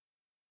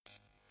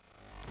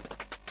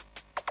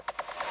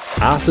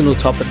Arsenal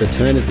top at the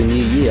turn of the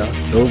new year.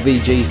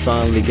 LVG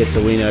finally gets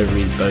a win over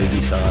his bogey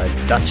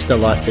side. Dutch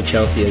delight for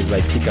Chelsea as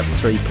they pick up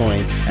 3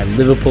 points. And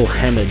Liverpool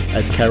hammered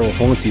as Carroll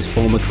haunts his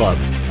former club.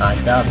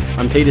 I'm Dubs.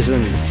 I'm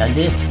Peterson. And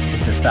this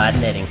is The Side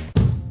Netting.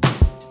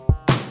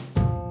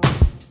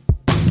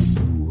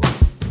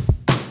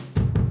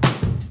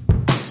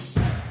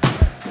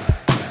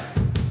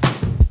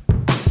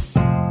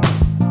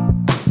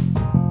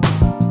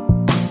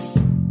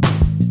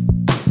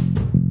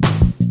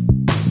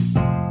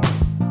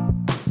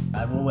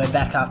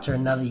 Back after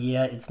another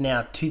year. It's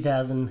now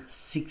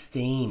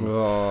 2016.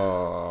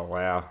 Oh,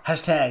 wow.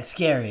 Hashtag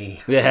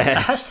scary. Yeah. The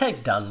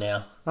hashtag's done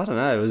now. I don't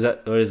know. Is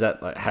that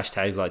like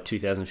hashtags like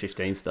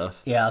 2015 stuff?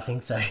 Yeah, I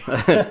think so.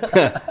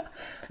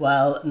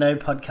 Well, no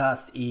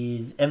podcast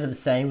is ever the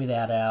same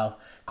without our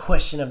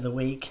question of the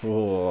week.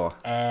 Oh.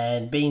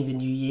 And being the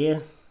new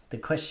year, the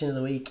question of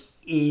the week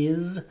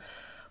is,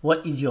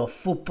 what is your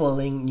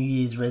footballing New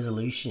Year's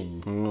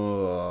resolution?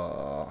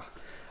 Oh.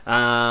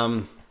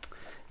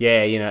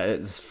 Yeah, you know,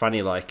 it's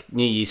funny, like,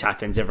 New Year's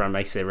happens, everyone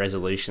makes their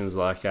resolutions,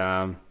 like...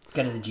 go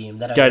to the gym.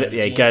 They don't go to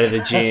the gym. Go to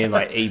the gym,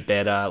 like, eat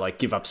better, like,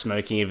 give up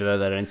smoking even though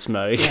they don't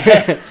smoke.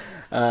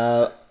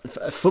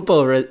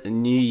 Football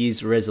New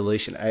Year's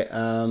resolution.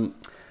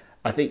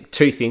 I think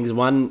two things.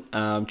 One,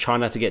 try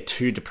not to get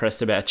too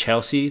depressed about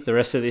Chelsea the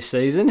rest of this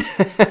season.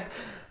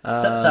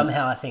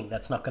 Somehow I think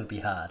that's not going to be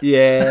hard.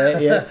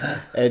 Yeah.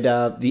 And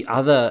the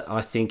other,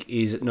 I think,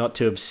 is not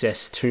to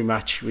obsess too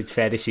much with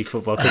fantasy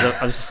football because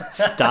I'm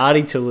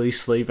starting to lose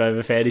sleep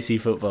over fantasy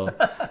football.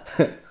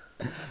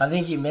 I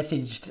think you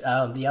messaged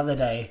the other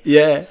day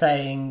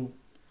saying,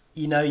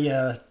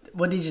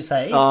 what did you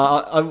say?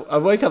 I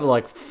woke up at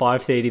like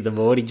 5:30 in the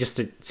morning just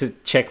to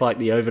check like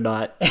the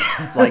overnight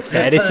like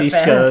fantasy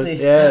scores.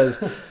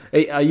 Yes.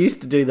 I used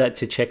to do that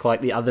to check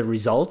like the other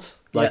results,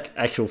 like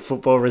actual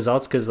football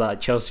results, because like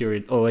Chelsea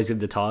are always in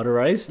the title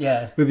race.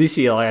 Yeah. But this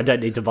year, like I don't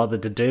need to bother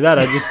to do that.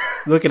 I'm just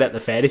looking at the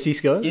fantasy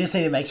scores. You just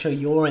need to make sure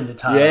you're in the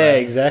title race. Yeah,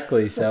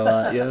 exactly. So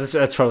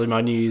that's probably my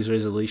New Year's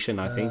resolution,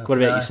 I think. What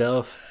about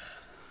yourself?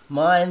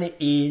 Mine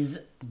is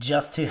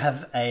just to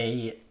have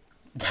a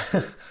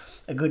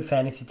good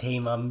fantasy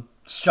team. I'm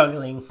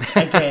struggling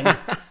again.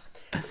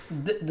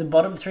 the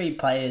bottom three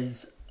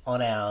players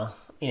in our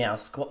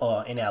squad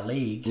or in our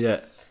league. Yeah.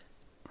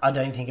 I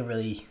don't think are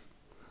really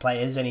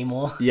players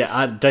anymore. Yeah,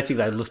 I don't think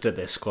they've looked at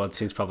their squad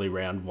since probably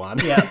round one.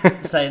 Yeah,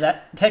 so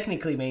that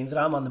technically means that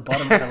I'm on the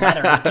bottom of the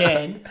ladder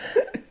again.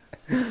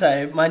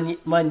 So my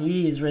New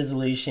Year's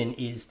resolution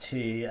is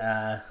to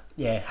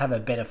have a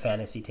better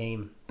fantasy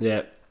team.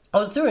 Yeah. I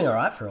was doing all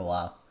right for a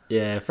while.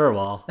 Yeah, for a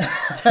while.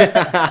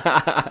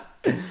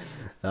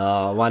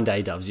 One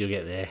day, Dubs, you'll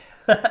get there.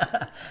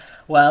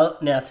 Well,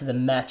 now to the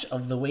match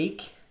of the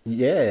week.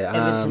 Yeah.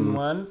 Everton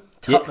won.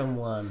 Tottenham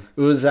won.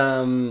 It was...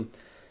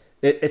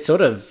 It sort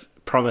of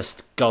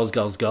promised goals.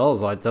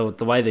 Like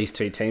the way these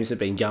two teams have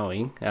been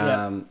going,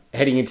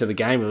 heading into the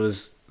game, it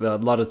was a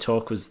lot of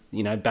talk was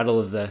battle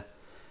of the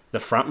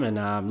frontmen,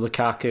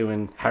 Lukaku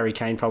and Harry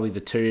Kane, probably the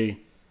two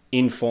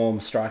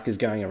in-form strikers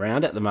going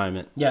around at the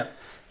moment. Yeah,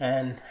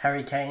 and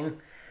Harry Kane,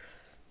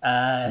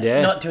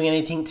 not doing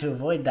anything to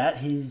avoid that.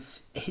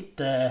 He's hit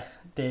the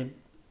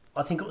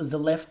I think it was the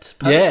left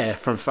post. Yeah,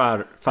 from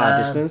far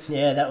distance.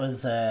 Yeah, that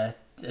was.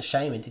 A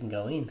shame it didn't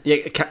go in. Yeah,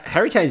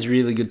 Harry Kane's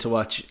really good to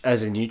watch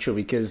as a neutral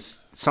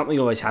because something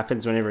always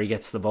happens whenever he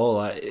gets the ball.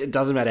 Like, it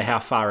doesn't matter how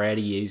far out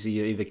he is.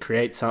 He either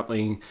creates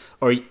something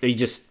or he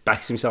just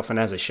backs himself and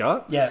has a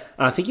shot. Yeah.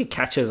 And I think he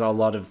catches a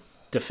lot of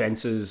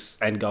defences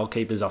and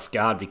goalkeepers off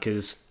guard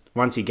because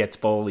once he gets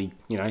ball,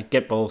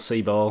 get ball,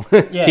 see ball,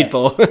 hit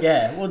ball.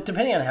 Yeah, well,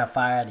 depending on how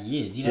far out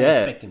he is, you don't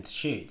expect him to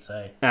shoot.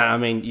 So I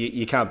mean,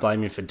 you can't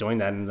blame him for doing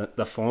that in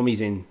the form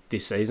he's in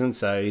this season.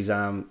 So he's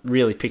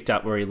really picked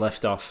up where he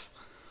left off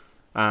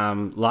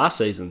last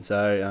season.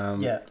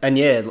 So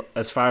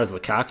as far as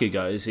Lukaku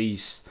goes,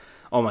 he's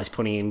almost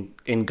putting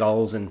in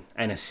goals and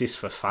assists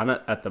for fun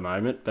at the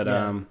moment. But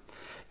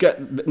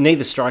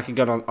neither striker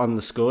got on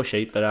the score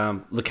sheet, but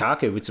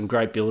Lukaku with some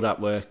great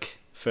build-up work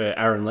for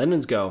Aaron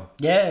Lennon's goal.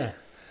 Yeah.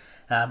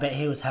 I bet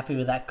he was happy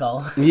with that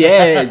goal.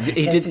 Yeah,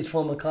 he did his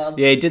former club.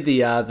 Yeah, he did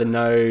the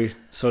no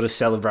sort of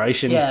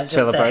celebration. Yeah,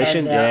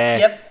 celebration. Yeah.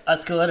 Yep,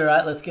 that's good. All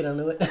right, let's get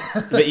onto it.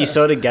 But you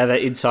sort of gather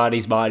inside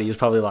his mind, he was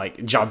probably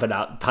like jumping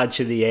up,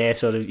 punching the air,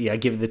 sort of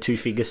giving the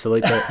 2-finger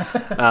salute to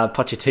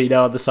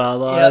Pochettino on the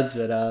sidelines.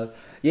 Yep. But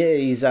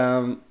he's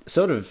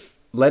sort of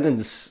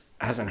Lennon's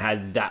hasn't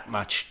had that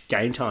much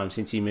game time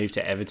since he moved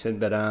to Everton.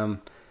 But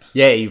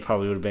he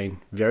probably would have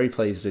been very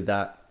pleased with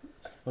that.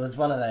 Well, it's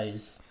one of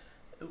those.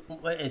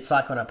 It's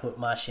like when I put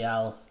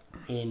Martial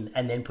in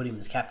and then put him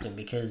as captain,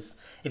 because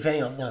if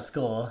anyone's going to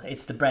score,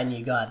 it's the brand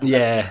new guy at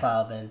the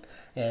club, and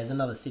there's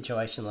another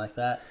situation like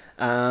that.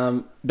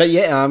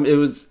 It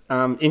was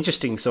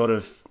interesting sort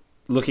of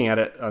looking at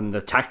it on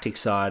the tactics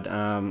side.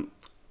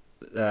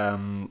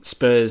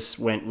 Spurs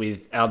went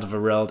with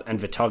Alderweireld and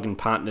Vertonghen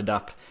partnered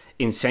up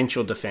in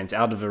central defence.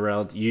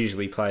 Alderweireld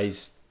usually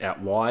plays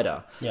out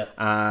wider.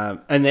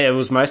 And it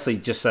was mostly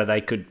just so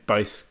they could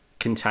both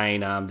contain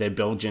their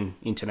Belgian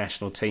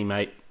international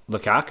teammate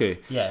Lukaku.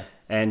 Yeah.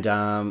 And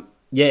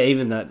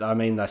even that, I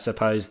mean, I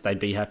suppose they'd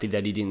be happy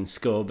that he didn't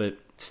score, but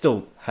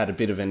still had a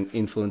bit of an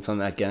influence on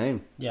that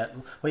game. Yeah,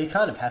 well, you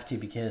kind of have to,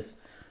 because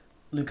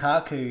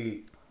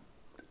Lukaku,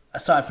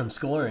 aside from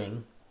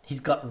scoring,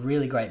 he's got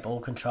really great ball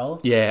control.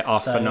 Yeah,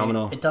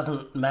 phenomenal. It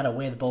doesn't matter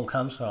where the ball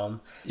comes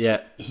from. Yeah.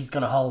 He's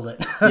going to hold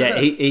it. Yeah,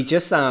 he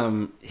just,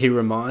 he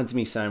reminds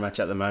me so much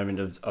at the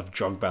moment of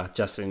Drogba,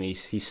 just in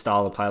his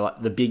style of play.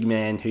 Like the big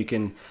man who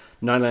can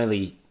not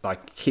only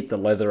like hit the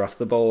leather off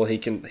the ball, he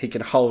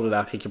can hold it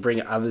up, he can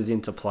bring others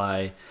into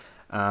play.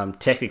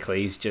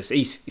 Technically,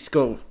 he's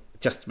scored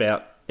just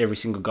about every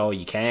single goal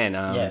you can.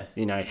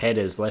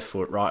 Headers, left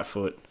foot, right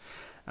foot.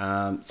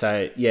 I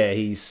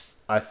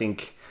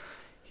think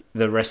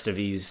the rest of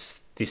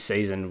this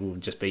season will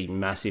just be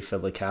massive for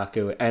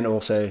Lukaku and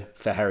also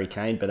for Harry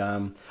Kane. But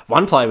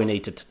one player we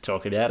need to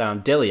talk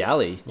about, Dele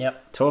Alli.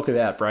 Yep. Talk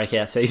about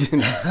breakout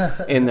season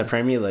in the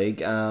Premier League.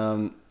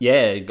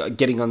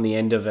 Getting on the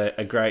end of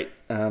a great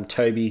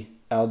Toby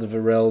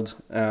Alderweireld.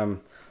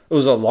 It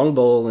was a long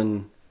ball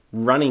and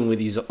running with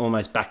his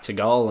almost back to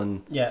goal,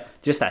 and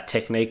just that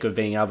technique of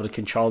being able to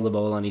control the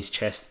ball on his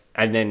chest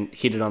and then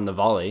hit it on the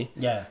volley.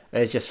 Yeah,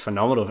 it's just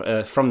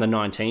phenomenal from the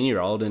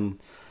 19-year-old, and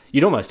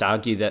you'd almost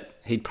argue that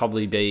he'd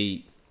probably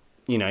be,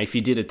 if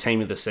you did a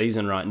team of the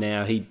season right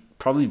now, he'd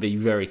probably be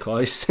very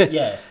close to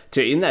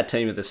in that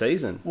team of the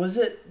season. Was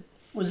it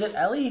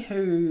Ali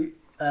who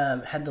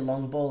had the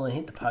long ball and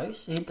hit the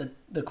post, hit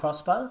the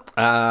crossbar?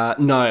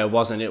 No, it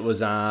wasn't. It was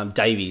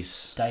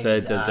Davies,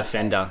 the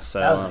defender. Okay. So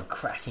that was a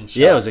cracking shot.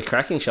 Yeah, it was a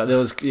cracking shot. There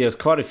was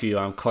quite a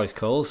few close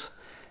calls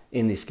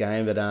in this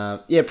game,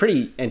 but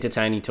pretty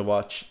entertaining to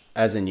watch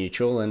as a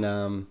neutral, and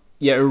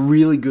a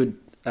really good.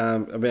 I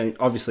mean,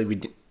 obviously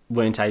we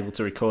weren't able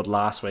to record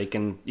last week,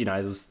 and it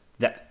was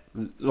that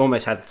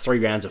almost had 3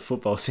 rounds of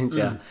football since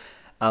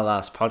our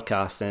last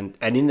podcast, and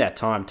in that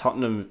time,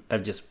 Tottenham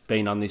have just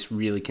been on this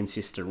really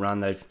consistent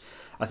run.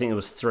 I think it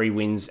was 3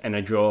 wins and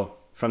a draw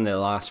from their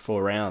last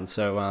 4 rounds.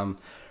 So,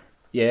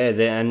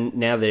 and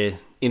now they're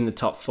in the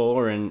top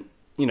 4, and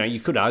you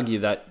could argue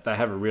that they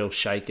have a real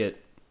shake at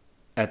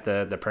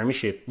the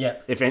Premiership. Yeah.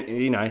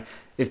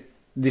 If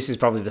this is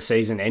probably the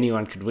season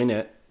anyone could win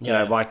it,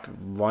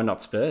 why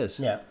not Spurs?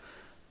 Yeah.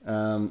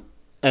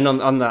 And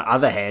on the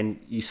other hand,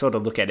 you sort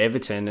of look at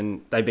Everton,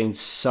 and they've been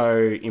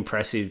so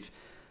impressive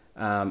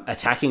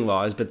attacking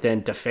wise, but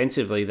then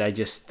defensively they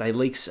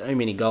leak so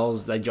many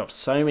goals, they drop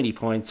so many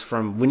points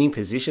from winning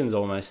positions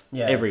almost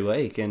every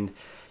week. And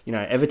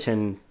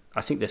Everton,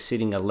 I think they're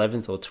sitting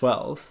 11th or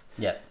 12th.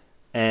 Yeah.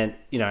 And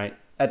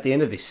at the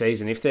end of this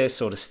season, if they're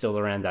sort of still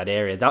around that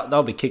area,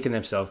 they'll be kicking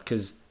themselves,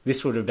 because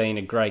this would have been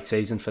a great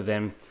season for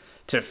them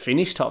to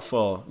finish top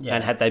 4.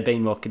 And had they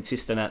been more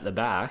consistent at the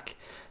back,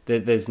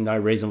 there's no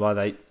reason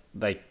why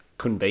they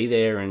couldn't be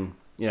there. And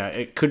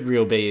it could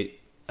really be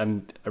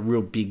a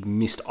real big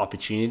missed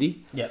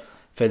opportunity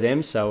for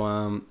them.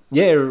 So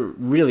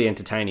really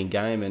entertaining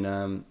game,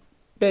 and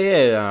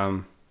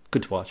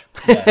good to watch.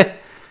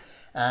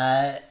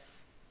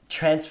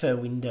 Transfer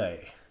window.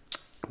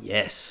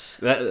 Yes,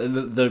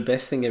 the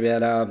best thing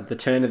about the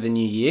turn of the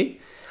new year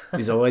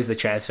is always the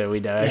transfer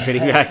window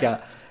opening back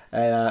up.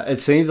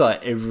 It seems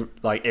like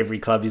every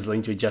club is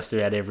linked with just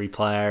about every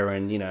player,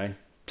 and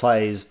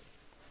players'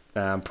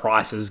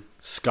 prices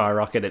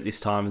skyrocket at this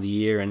time of the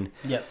year, and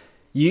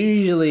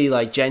usually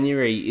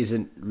January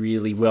isn't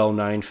really well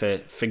known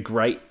for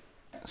great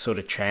sort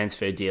of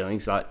transfer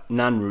dealings. Like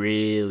none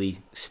really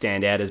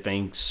stand out as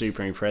being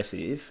super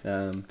impressive.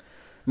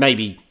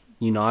 Maybe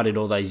United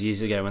all those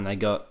years ago when they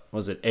got,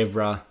 was it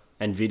Evra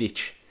and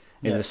Vidic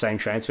in the same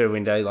transfer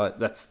window,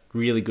 that's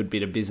really good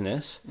bit of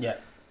business.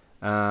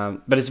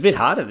 But it's a bit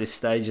hard at this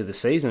stage of the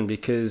season,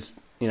 because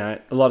a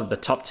lot of the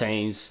top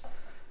teams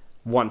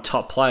want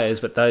top players,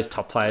 but those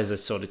top players are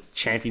sort of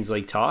Champions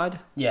League tied.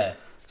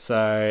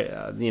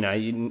 So,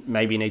 you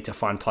maybe need to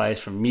find players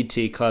from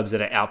mid-tier clubs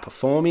that are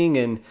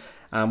outperforming.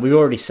 And we've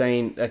already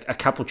seen a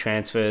couple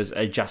transfers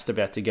are just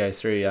about to go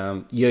through.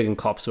 Jurgen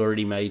Klopp's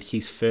already made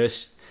his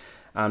first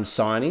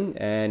signing,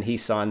 and he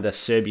signed the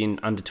Serbian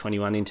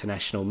under-21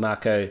 international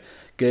Marko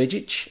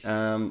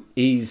Grgic.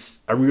 He's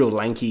a real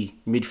lanky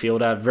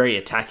midfielder, very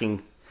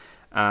attacking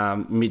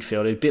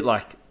midfielder, a bit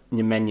like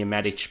Nemanja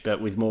Matic,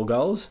 but with more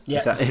goals,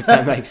 if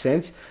that makes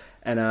sense.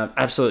 And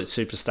absolute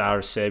superstar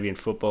of Serbian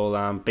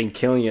football, been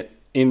killing it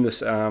in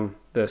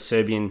the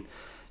Serbian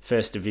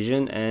First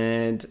Division,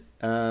 and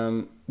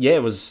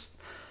was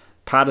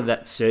part of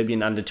that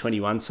Serbian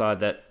under-21 side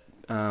that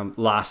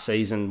last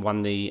season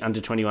won the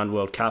under-21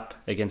 World Cup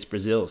against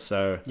Brazil.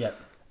 So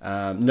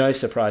no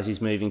surprise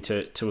he's moving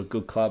to a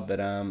good club,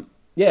 but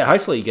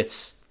hopefully he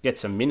gets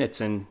some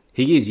minutes, and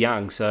he is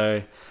young,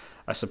 so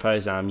I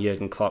suppose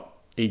Jurgen Klopp,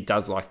 he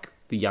does like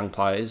the young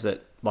players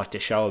that like to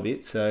show a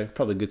bit, so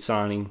probably a good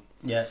signing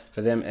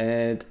for them.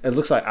 And it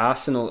looks like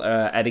Arsenal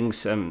are adding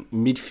some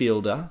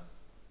midfielder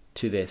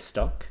to their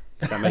stock,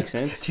 if that makes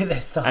sense. To their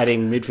stock.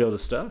 Adding midfielder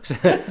stocks.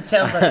 It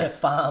sounds like a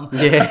farm.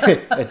 Yeah,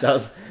 it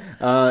does.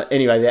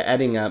 Anyway, they're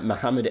adding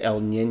Mohamed El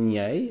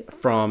Nene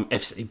from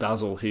FC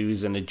Basel, who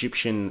is an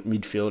Egyptian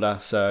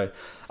midfielder. So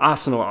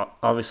Arsenal are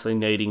obviously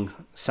needing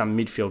some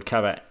midfield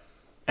cover.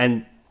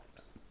 And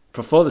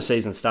before the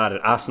season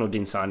started, Arsenal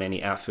didn't sign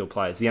any outfield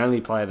players. The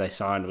only player they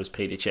signed was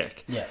Peter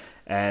Cech. Yeah.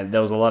 And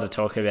there was a lot of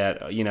talk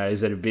about,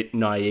 is it a bit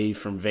naive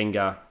from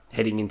Wenger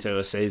heading into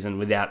a season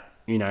without,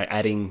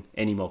 adding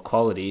any more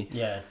quality?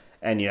 Yeah.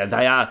 And,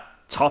 they are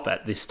top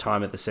at this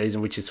time of the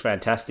season, which is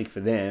fantastic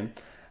for them.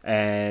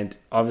 And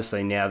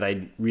obviously now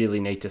they really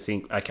need to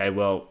think, okay,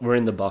 well, we're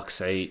in the box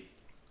seat.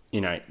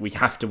 We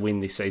have to win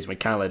this season. We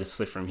can't let it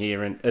slip from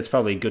here. And it's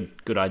probably a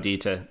good idea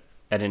to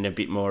add in a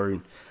bit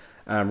more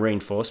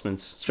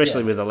reinforcements,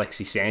 especially with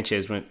Alexis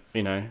Sanchez. When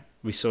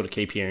we sort of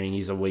keep hearing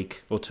he's a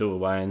week or two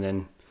away, and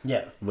then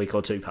a week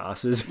or two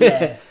passes.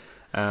 Yeah.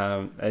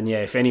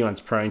 If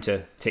anyone's prone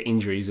to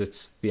injuries,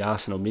 it's the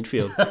Arsenal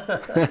midfield.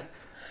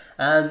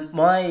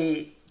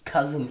 My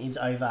cousin is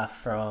over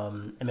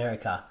from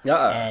America,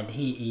 and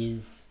he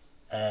is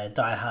a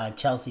diehard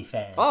Chelsea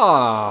fan.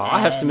 I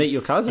have to meet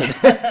your cousin.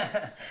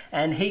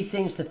 And he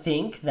seems to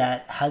think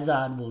that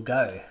Hazard will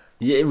go.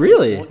 Yeah,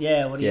 really? What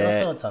are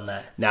your thoughts on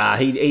that? Nah,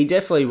 he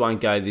definitely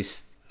won't go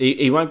this.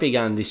 He won't be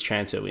going this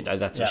transfer window.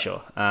 That's for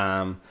sure.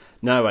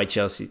 No way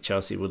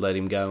Chelsea would let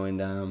him go,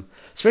 and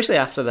especially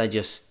after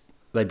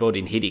they brought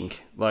in Hiddink.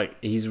 Like,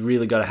 he's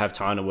really got to have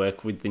time to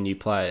work with the new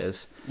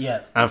players.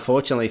 Yeah.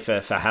 Unfortunately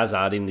for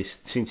Hazard,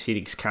 since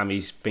Hiddink's come,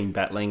 he's been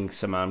battling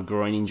some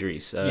groin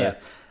injuries. So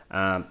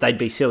they'd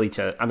be silly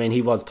to. I mean,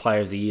 he was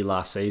Player of the Year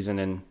last season,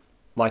 and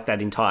like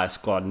that entire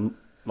squad,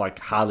 like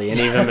hardly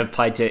any of them have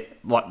played to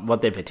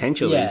what their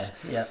potential is.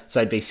 Yeah.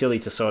 So it'd be silly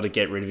to sort of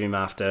get rid of him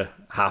after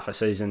half a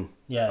season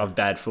of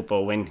bad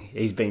football when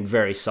he's been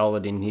very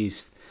solid in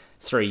his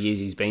 3 years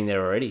he's been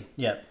there already.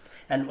 Yeah.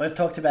 And we've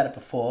talked about it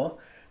before,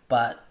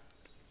 but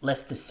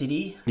Leicester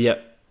City.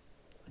 Yep.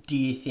 Do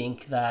you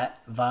think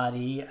that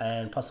Vardy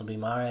and possibly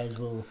Mahrez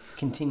will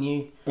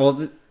continue?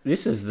 Well,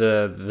 this is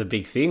the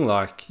big thing.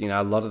 Like,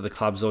 a lot of the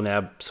clubs will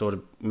now sort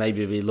of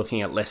maybe be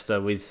looking at Leicester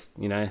with,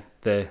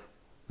 the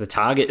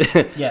target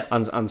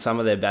on some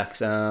of their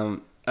backs.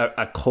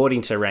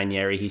 According to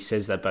Ranieri, he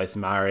says that both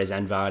Mahrez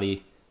and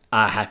Vardy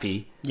are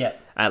happy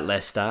at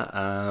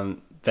Leicester.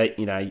 But,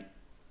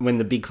 when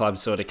the big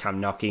clubs sort of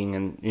come knocking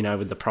and,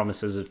 with the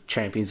promises of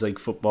Champions League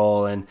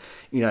football and,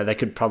 they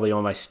could probably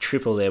almost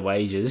triple their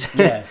wages.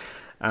 Yeah.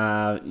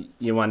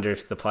 You wonder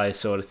if the players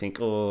sort of think,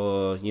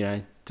 do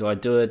I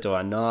do it? Do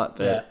I not?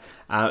 But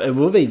it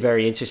will be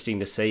very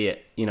interesting to see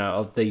it,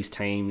 of these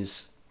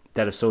teams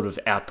that have sort of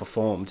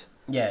outperformed.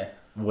 Yeah.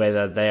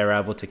 Whether they're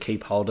able to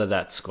keep hold of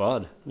that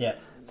squad. Yeah.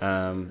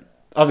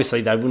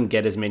 Obviously, they wouldn't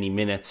get as many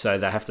minutes, so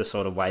they have to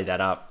sort of weigh that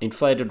up.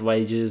 Inflated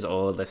wages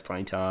or less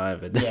playing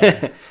time.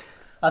 And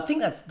I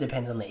think that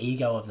depends on the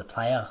ego of the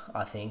player,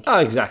 I think. Oh,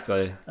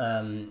 exactly.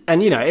 And,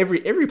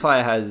 every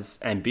player has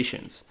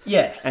ambitions.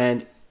 Yeah.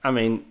 And, I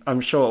mean,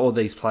 I'm sure all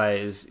these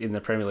players in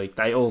the Premier League,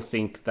 they all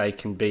think they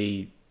can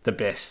be the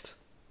best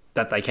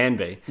that they can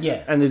be.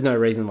 Yeah. And there's no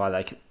reason why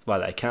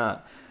they can't.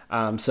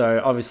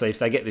 So, obviously, if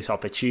they get this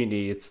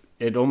opportunity,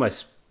 it'd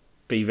almost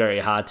be very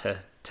hard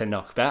to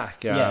knock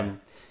back.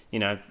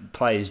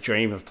 Players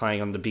dream of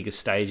playing on the biggest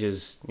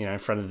stages, in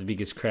front of the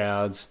biggest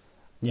crowds,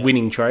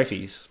 winning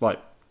trophies. Like,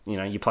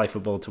 you play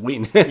football to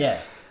win. Yeah.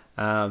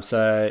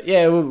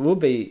 It will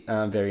be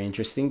very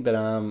interesting. But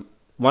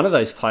one of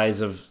those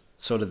players of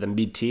sort of the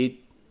mid-tier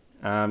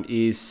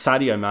is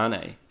Sadio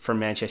Mane from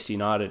Manchester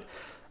United.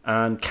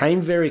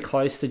 Came very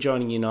close to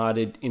joining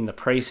United in the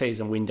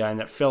pre-season window, and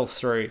that fell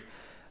through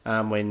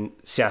when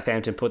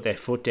Southampton put their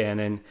foot down.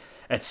 And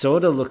it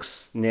sort of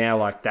looks now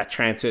like that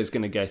transfer is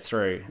going to go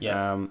through.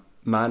 Yeah.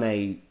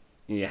 Mane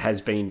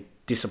has been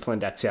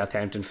disciplined at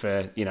Southampton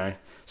for,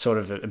 sort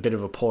of a bit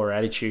of a poor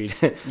attitude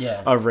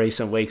of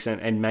recent weeks.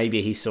 And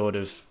maybe he sort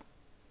of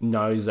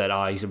knows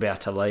that he's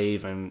about to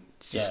leave and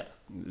just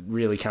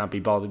really can't be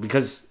bothered.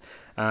 Because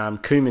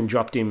Koeman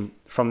dropped him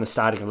from the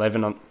starting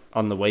 11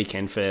 on the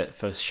weekend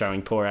for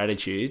showing poor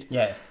attitude.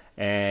 Yeah.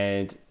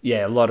 And,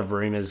 a lot of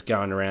rumours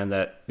going around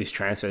that this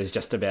transfer is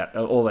just about...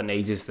 All it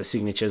needs is the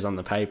signatures on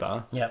the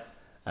paper. Yep.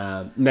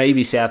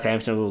 Maybe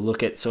Southampton will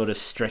look at sort of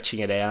stretching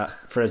it out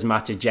for as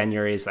much of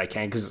January as they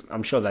can, because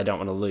I'm sure they don't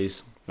want to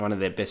lose one of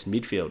their best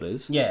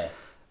midfielders. Yeah.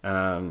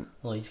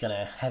 Well, he's going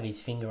to have his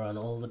finger on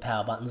all the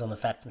power buttons on the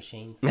fax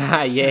machines.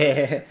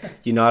 Yeah.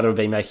 United will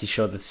be making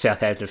sure that the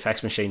Southampton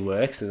fax machine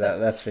works, so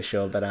that's for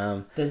sure. But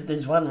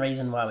there's one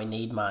reason why we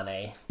need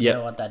Mane. Do you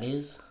know what that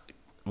is?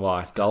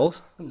 Why?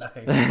 Goals? No.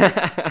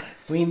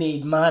 We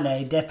need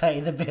Mane to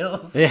pay the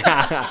bills.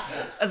 Yeah.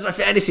 That's my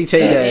fantasy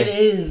team. It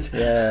is.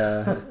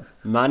 Yeah.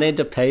 Money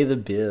to pay the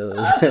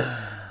bills.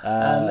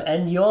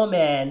 And your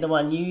man, the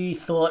one you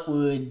thought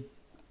would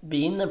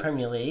be in the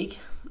Premier League,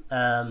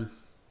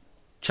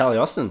 Charlie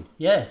Austin.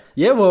 Yeah.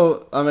 Yeah,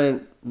 well, I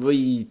mean,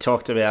 we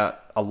talked about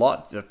a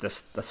lot at the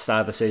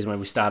start of the season when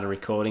we started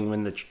recording,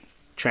 when the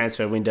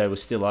transfer window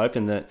was still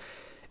open, that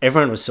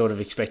everyone was sort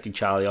of expecting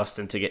Charlie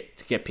Austin to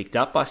get picked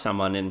up by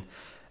someone.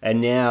 And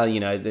now,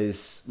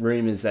 there's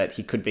rumours that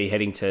he could be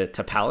heading to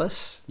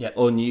Palace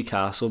or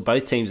Newcastle,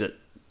 both teams that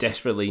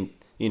desperately,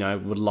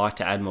 would like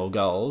to add more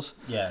goals.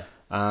 Yeah.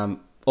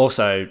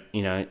 Also,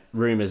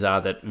 rumours are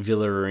that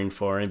Villa are in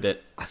for him,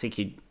 but I think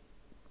he'd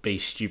be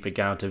stupid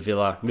going to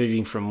Villa,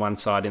 moving from one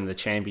side in the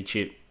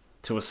Championship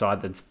to a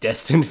side that's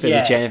destined for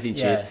the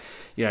Championship.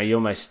 Yeah. You're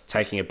almost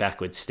taking a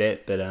backward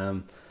step. But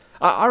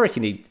I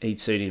reckon he'd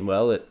suit in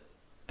well at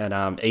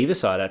either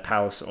side, at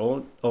Palace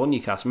or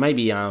Newcastle.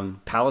 Maybe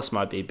Palace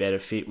might be a better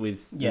fit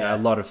with a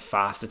lot of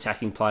fast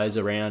attacking players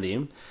around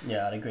him.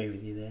 Yeah, I'd agree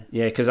with you there.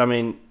 Yeah, because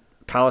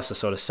Palace are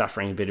sort of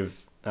suffering a bit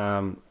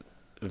of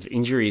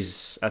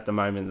injuries at the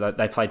moment.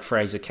 They played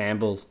Fraser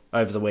Campbell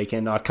over the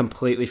weekend. I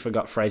completely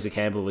forgot Fraser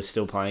Campbell was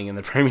still playing in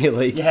the Premier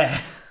League.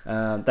 Yeah.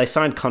 They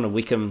signed Connor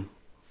Wickham,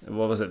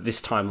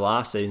 this time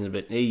last season,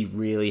 but he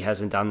really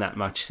hasn't done that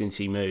much since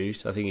he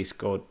moved. I think he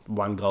scored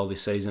 1 goal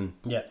this season.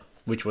 Yeah.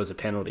 Which was a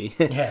penalty.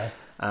 Yeah.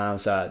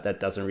 So that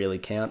doesn't really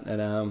count.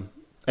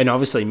 And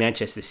obviously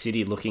Manchester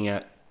City looking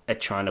at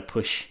trying to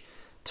push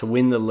to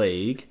win the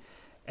league,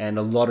 and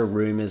a lot of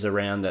rumours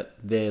around that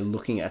they're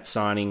looking at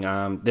signing.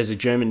 There's a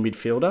German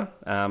midfielder,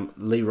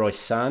 Leroy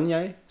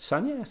Sané,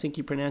 I think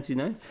you pronounce his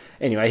name.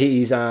 Anyway,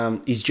 he's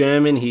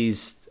German.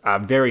 He's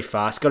very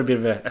fast. Got a bit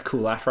of a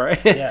cool afro.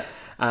 Yeah.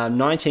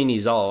 19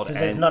 years old.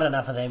 Because there's not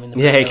enough of them in the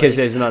Premier League. Because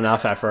there's not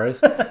enough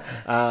afros.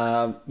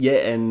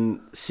 And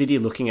City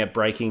looking at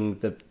breaking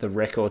the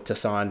record to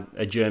sign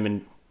a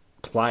German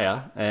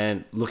player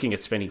and looking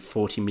at spending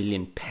 £40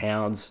 million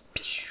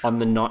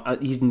on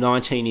he's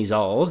 19 years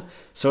old,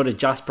 sort of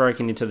just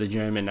broken into the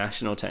German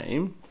national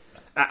team.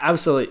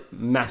 Absolute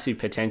massive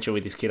potential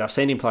with this kid. I've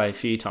seen him play a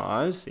few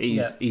times.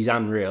 He's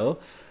unreal.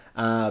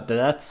 But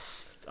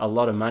that's a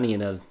lot of money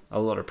and a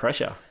lot of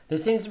pressure. There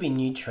seems to be a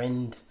new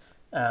trend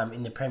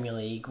in the Premier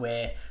League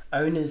where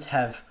owners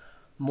have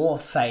more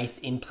faith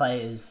in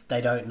players they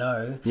don't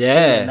know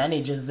than the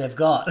managers they've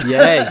got.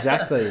 Yeah,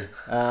 exactly.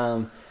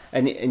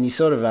 And you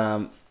sort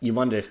of you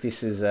wonder if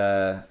this is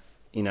a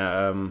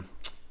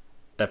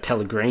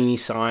Pellegrini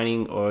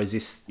signing, or is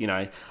this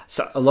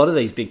so a lot of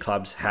these big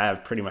clubs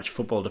have pretty much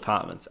football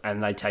departments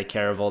and they take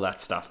care of all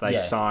that stuff. They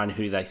sign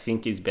who they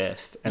think is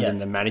best, and then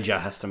the manager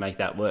has to make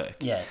that work.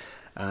 Yeah.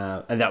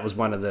 And that was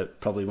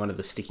probably one of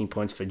the sticking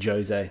points for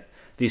Jose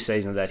this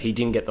season, that he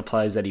didn't get the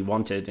players that he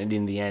wanted, and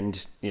in the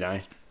end,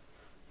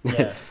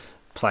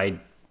 played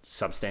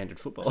substandard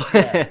football.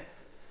 Yeah.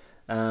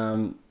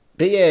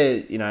 But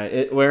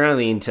yeah, we're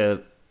only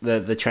into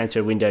the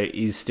transfer window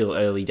is still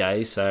early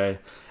days, so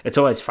it's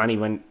always funny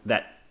when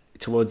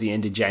towards the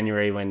end of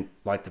January when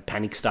like the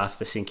panic starts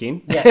to sink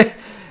in. Yeah.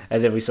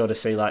 And then we sort of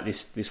see like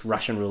this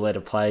Russian roulette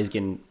of players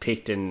getting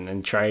picked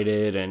and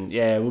traded, and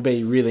it will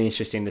be really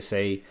interesting to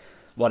see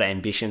what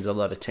ambitions a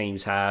lot of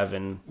teams have,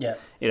 and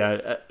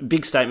a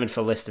big statement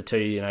for Leicester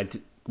too.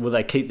 Will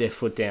they keep their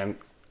foot down,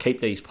 keep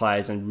these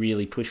players, and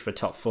really push for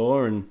top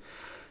 4? And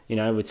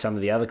with some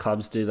of the other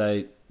clubs, do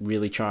they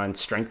really try and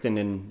strengthen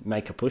and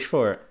make a push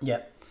for it?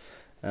 Yep.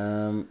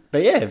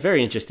 But yeah,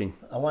 very interesting.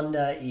 I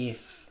wonder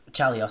if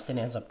Charlie Austin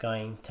ends up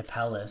going to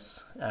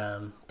Palace.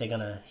 They're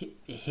gonna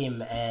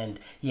him and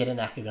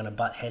Jedinak are gonna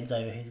butt heads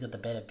over who's got the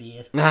better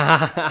beard.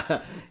 Yeah,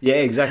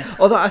 exactly.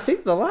 Although I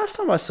think the last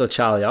time I saw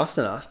Charlie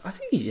Austin, I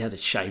think he had it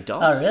shaved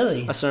off. Oh,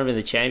 really? I saw him in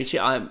the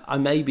Championship. I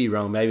may be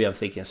wrong. Maybe I'm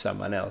thinking of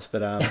someone else.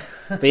 But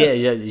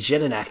yeah,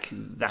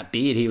 Jedinak, that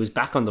beard, he was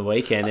back on the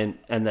weekend,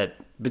 and that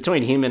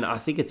between him and I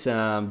think it's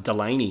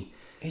Delaney.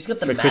 He's got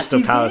the for massive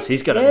Crystal Palace. Beard?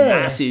 He's got a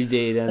massive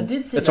beard, and I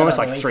did see it's that almost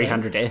on like the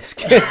weekend.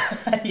 300-esque.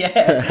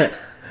 Yeah.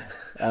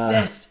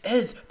 This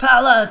is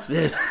Palace.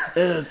 This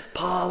is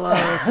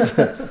Palace.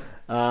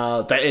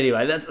 But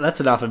anyway,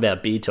 that's enough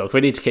about beard talk. We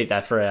need to keep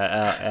that for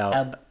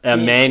our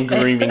man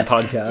grooming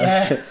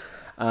podcast.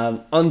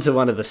 On to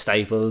one of the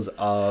staples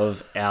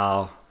of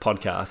our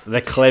podcast,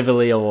 the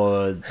Cleverley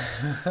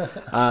Awards.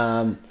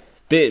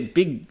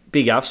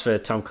 Big ups for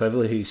Tom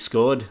Cleverley, who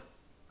scored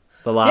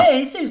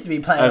he seems to be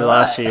playing over the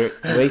last few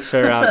weeks for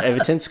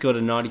Everton. Scored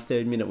a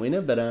 93rd minute winner,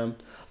 but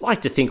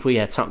like to think we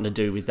had something to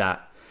do with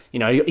that.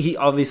 He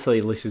obviously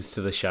listens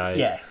to the show.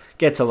 Yeah.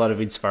 Gets a lot of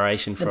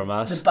inspiration from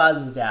us. The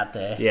buzz is out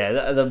there.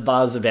 Yeah, the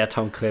buzz about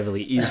Tom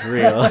Cleverley is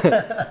real.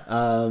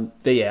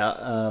 But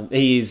yeah,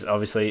 he is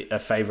obviously a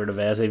favourite of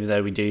ours, even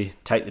though we do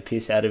take the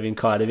piss out of him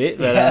quite a bit.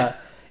 But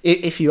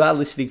if you are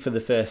listening for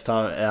the first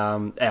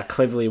time, our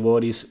Cleverley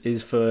Award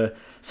is for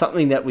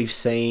something that we've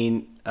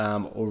seen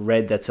or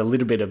read that's a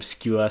little bit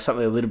obscure,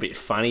 something a little bit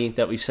funny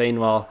that we've seen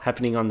while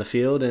happening on the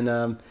field.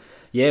 And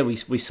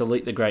we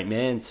salute the great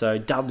man. So,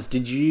 Dubs,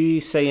 did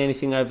you see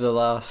anything over the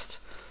last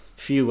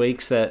few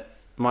weeks that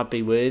might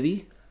be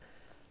worthy?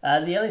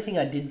 The only thing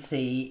I did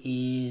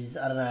see is,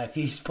 I don't know if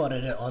you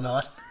spotted it or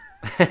not.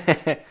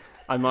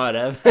 I might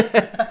have.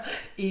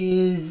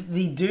 Is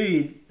the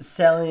dude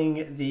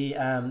selling the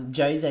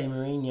Jose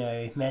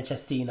Mourinho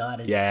Manchester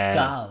United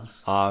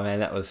scarves. Oh man,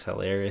 that was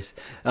hilarious.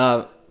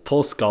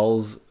 Paul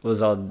Scholes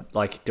was on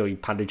doing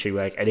punditry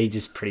work, and he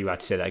just pretty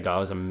much said that guy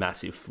was a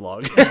massive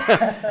flog.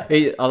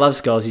 I love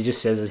Scholes. He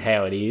just says it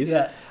how it is.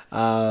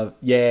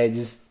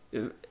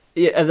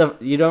 Yeah, and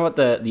you know what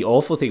the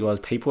awful thing was?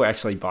 People were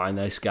actually buying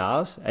those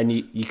scarves, and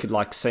you could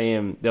like see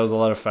them. There was a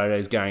lot of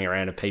photos going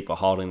around of people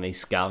holding these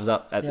scarves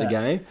up at the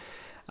game.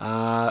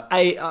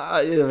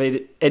 I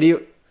mean,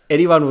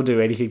 anyone will do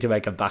anything to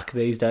make a buck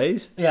these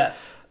days. Yeah.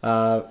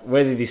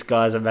 Whether this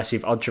guy's a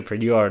massive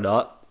entrepreneur or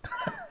not,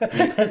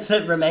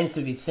 it remains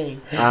to be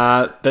seen.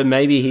 But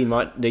maybe he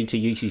might need to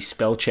use his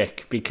spell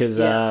check because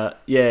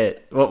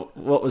what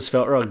was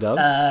spelt wrong,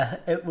 Dubs?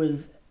 It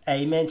was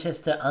a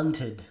Manchester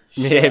Unted.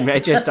 Yeah,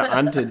 Manchester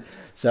Unted.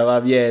 So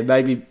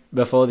maybe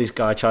before this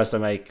guy tries to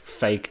make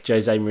fake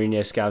Jose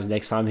Mourinho scarves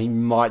next time, he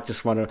might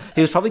just want to.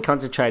 He was probably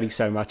concentrating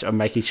so much on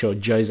making sure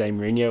Jose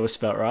Mourinho was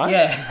spelt right.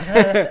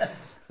 Yeah.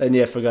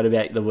 And forgot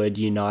about the word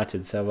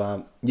United.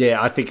 So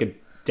I think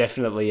it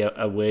definitely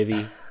a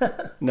worthy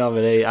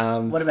nominee.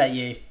 What about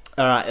you?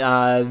 All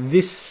right,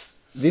 this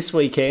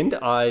weekend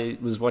I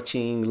was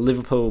watching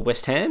Liverpool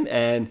West Ham,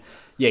 and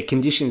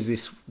conditions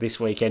this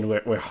weekend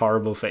were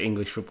horrible for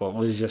English football. It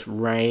was just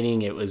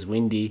raining, it was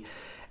windy,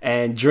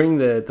 and during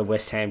the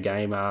West Ham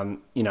game, a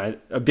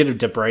bit of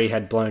debris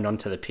had blown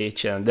onto the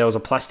pitch, and there was a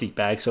plastic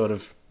bag sort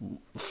of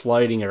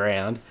floating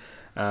around.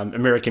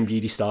 American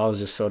Beauty style was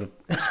just sort of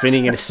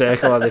spinning in a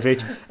circle on the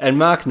pitch, and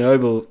Mark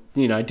Noble,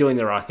 doing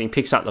the right thing,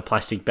 picks up the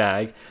plastic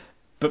bag,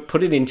 but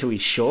put it into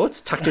his shorts,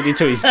 tucked it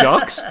into his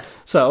jocks,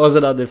 so it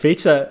wasn't on the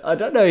pitch. So I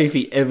don't know if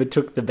he ever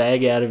took the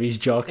bag out of his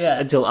jocks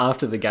until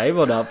after the game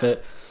or not,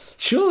 but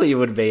surely it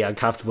would be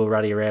uncomfortable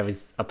running around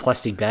with a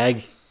plastic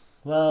bag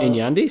in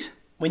your undies.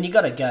 When you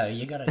gotta go,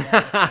 you gotta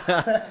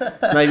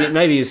go.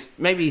 maybe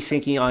he's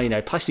thinking,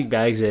 plastic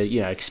bags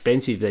are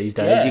expensive these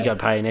days. Yeah. You got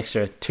to pay an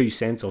extra 2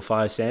 cents or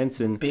 5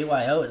 cents, and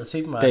BYO at the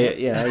supermarket.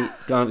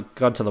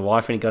 Gone to the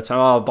wife and he got some.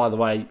 Oh, by the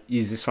way,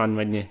 use this one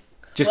when you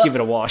give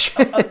it a wash.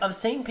 I've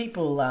seen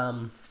people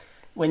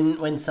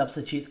when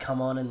substitutes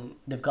come on and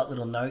they've got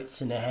little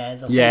notes in their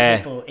hands. I've seen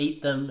people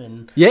eat them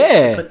and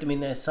put them in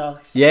their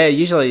socks. Yeah,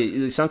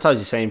 usually sometimes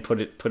you see them put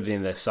it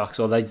in their socks,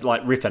 or they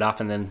like rip it up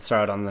and then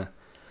throw it on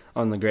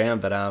the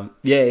ground. But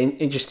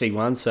interesting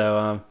one.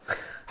 So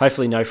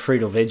hopefully no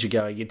fruit or veg are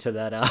going into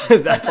that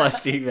that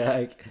plastic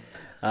bag.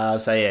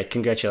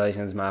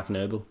 Congratulations, Mark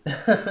Noble.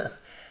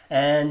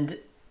 And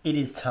it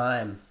is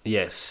time.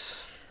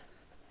 Yes.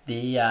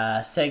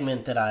 The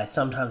segment that I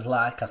sometimes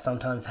like, I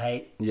sometimes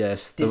hate.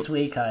 Yes. This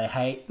week I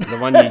hate. The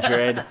one you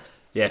dread.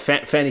 Yeah,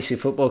 Fantasy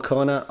Football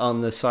Corner on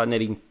the Side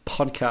Netting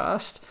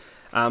podcast.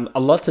 A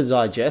lot to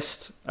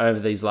digest over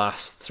these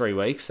last 3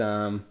 weeks.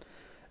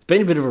 It's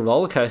been a bit of a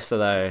roller coaster,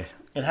 though.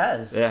 It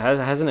has. It has,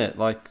 hasn't it?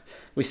 Like,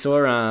 we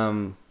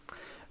saw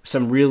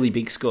some really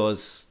big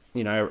scores,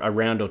 a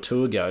round or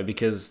two ago,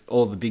 because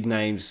all the big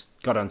names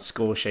got on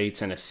score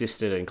sheets and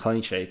assisted and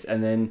clean sheets.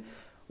 And then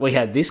we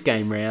had this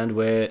game round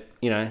where,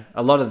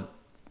 a lot of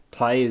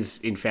players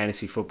in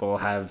fantasy football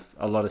have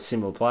a lot of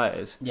similar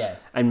players. Yeah.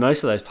 And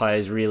most of those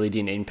players really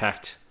didn't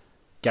impact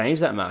games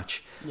that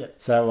much. Yeah.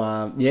 So,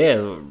 a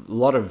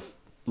lot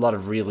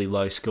of really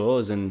low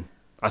scores, and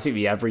I think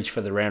the average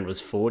for the round was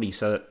 40,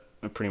 so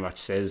it pretty much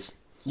says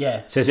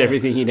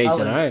everything you need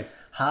to know.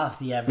 Half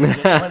the average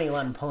at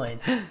 21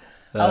 points.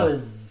 I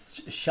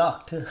was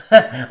shocked.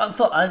 I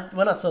thought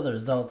when I saw the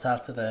results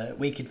after the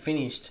week had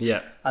finished,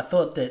 I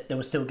thought that there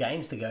were still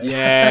games to go.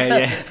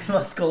 Yeah.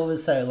 My score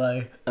was so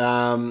low.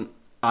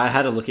 I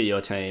had a look at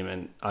your team,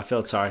 and I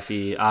felt sorry for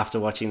you after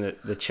watching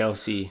the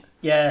Chelsea.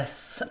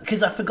 Yes,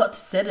 because I forgot to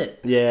set it.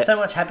 Yeah. So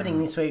much happening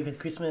this week with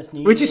Christmas, New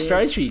Year's. Which is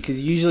strange for you, because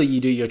usually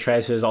you do your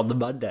transfers on the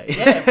Monday.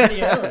 Yeah,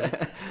 pretty early.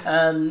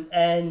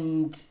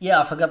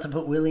 I forgot to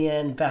put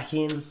Willian back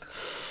in.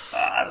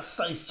 Oh,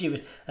 so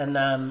stupid. And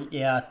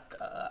I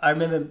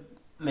remember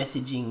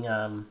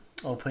messaging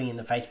or putting in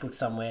the Facebook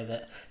somewhere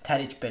that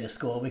Tadic better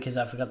score because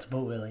I forgot to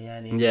put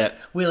Willian in. Yeah.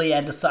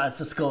 Willian decides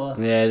to score.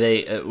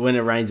 Yeah, when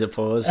it rains it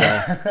pours.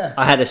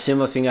 I had a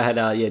similar thing. I had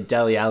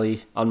Dele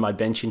Alli on my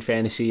bench in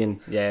fantasy, and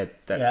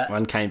that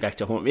one came back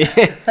to haunt me.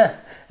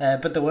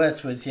 But the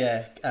worst was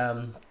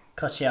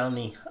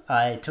Koscielny.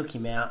 I took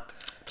him out,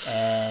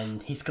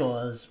 and he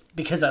scores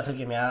because I took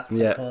him out.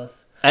 Of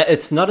course,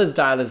 it's not as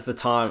bad as the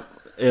time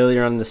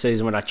earlier on in the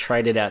season when I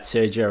traded out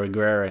Sergio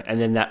Aguero,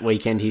 and then that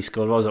weekend he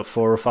scored,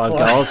 4 or 5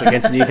 goals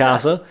against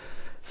Newcastle.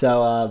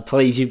 So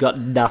please, you've got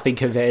nothing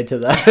compared to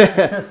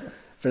that.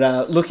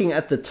 But looking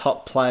at the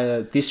top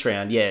player this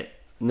round,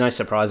 no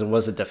surprise, it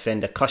was a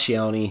defender,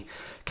 Koscielny,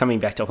 coming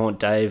back to haunt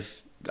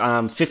Dave.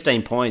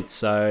 15 points,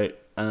 so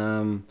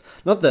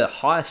not the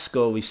highest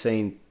score we've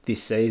seen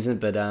this season,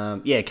 but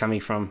coming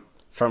from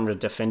a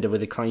defender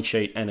with a clean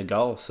sheet and a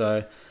goal,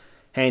 so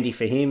handy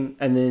for him.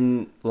 And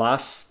then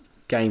last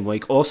game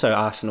week, also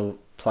Arsenal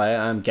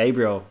player,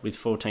 Gabriel with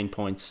 14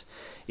 points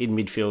in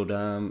midfield.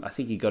 I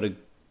think he got a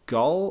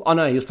goal. Oh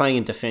no, he was playing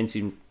in defence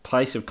in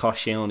place of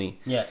Koscielny.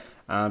 Yeah.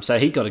 So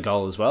he got a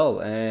goal as well.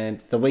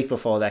 And the week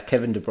before that,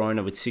 Kevin De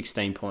Bruyne with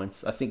 16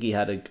 points. I think he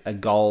had a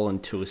goal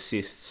and 2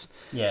 assists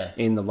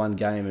in the one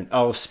game. And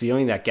I was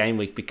spewing that game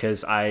week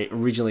because I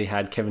originally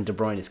had Kevin De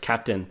Bruyne as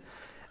captain.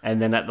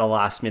 And then at the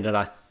last minute,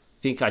 I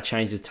think I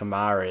changed it to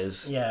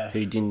Mahrez,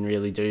 who didn't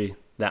really do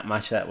that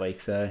much that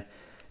week. So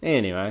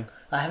Anyway.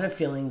 I have a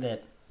feeling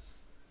that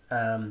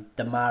the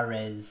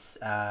Mahrez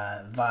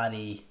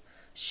Vardy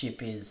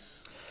ship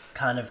is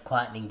kind of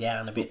quietening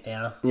down a bit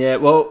now. Yeah,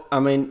 well, I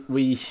mean,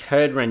 we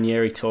heard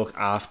Ranieri talk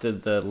after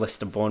the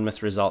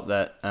Leicester-Bournemouth result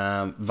that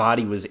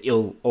Vardy was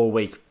ill all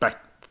week,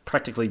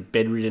 practically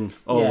bedridden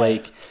all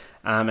week,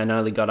 and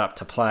only got up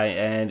to play.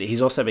 And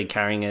he's also been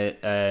carrying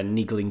a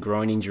niggling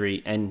groin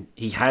injury, and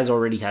he has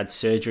already had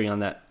surgery on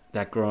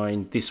that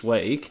groin this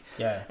week.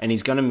 Yeah. And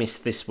he's going to miss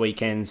this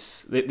weekend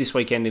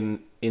in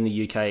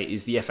the UK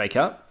is the FA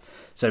Cup.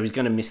 So he's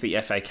going to miss the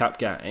FA Cup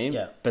game,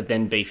 but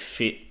then be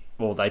fit.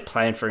 Well, they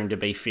plan for him to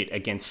be fit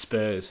against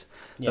Spurs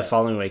the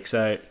following week.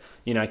 So,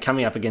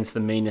 coming up against the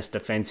meanest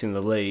defence in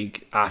the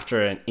league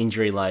after an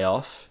injury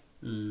layoff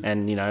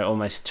and,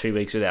 almost 2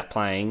 weeks without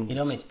playing,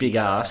 it's a big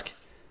ask.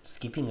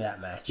 Skipping that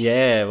match.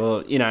 Yeah,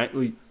 well,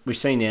 we've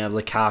seen now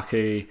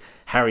Lukaku,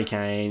 Harry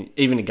Kane,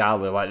 even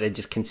Ighalo, like they're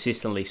just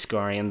consistently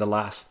scoring. In the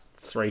last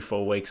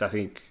 3-4 weeks, I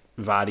think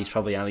Vardy's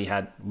probably only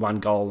had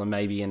 1 goal and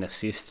maybe an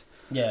assist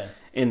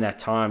in that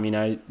time.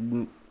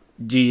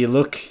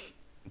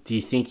 Do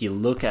you think you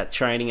look at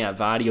training out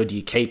Vardy, or do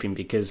you keep him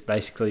because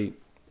basically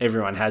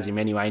everyone has him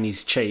anyway and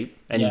he's cheap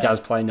and he does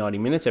play 90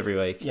 minutes every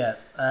week? Yeah.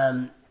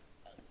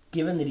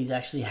 Given that he's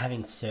actually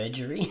having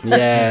surgery,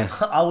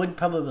 I would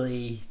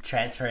probably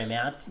transfer him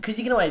out because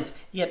you can always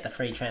get the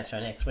free transfer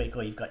next week,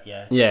 or you've got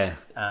your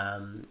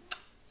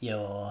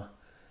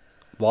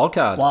wild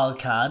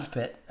card.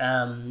 But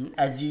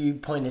as you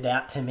pointed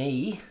out to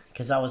me,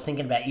 because I was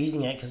thinking about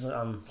using it because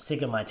I'm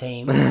sick of my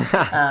team,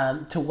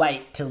 to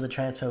wait till the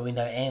transfer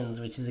window ends,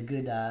 which is a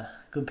good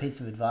piece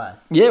of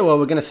advice. Yeah, well,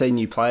 we're going to see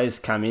new players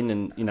come in,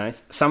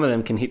 and some of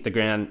them can hit the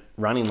ground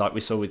running, like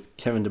we saw with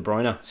Kevin De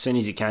Bruyne. As soon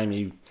as he came,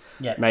 he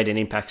made an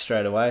impact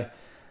straight away.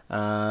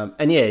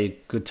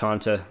 Good time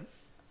to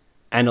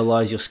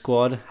analyse your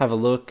squad, have a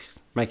look,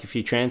 make a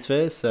few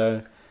transfers.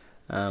 So,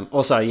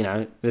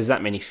 also, there's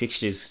that many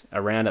fixtures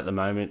around at the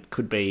moment.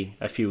 Could be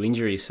a few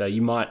injuries, so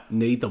you might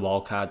need the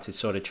wild card to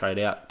sort of trade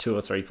out 2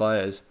 or 3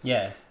 players.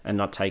 Yeah. And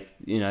not take,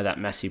 that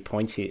massive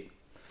points hit,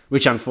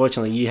 which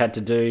unfortunately you had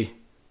to do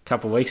a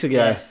couple of weeks ago.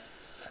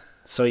 Yes.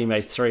 So you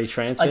made 3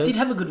 transfers. I did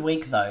have a good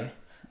week though.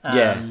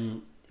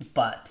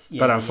 But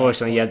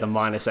unfortunately, you had the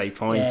 -8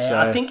 points. Yeah, so.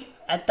 I think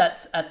at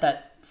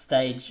that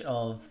stage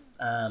of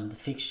the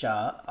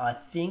fixture, I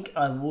think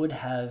I would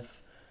have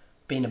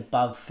been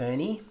above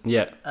Fernie.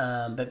 Yeah.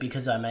 But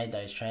because I made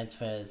those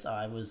transfers,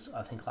 I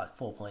think like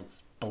 4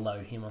 points below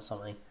him or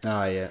something.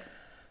 Oh yeah.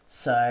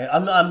 So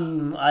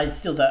I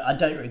still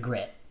don't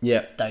regret.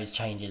 Yeah. Those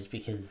changes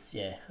because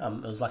I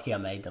was lucky I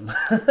made them.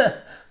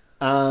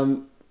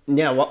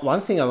 Now, one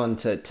thing I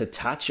wanted to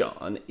touch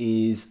on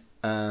is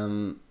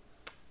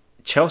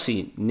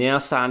Chelsea now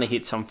starting to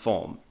hit some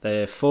form.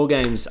 They're 4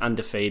 games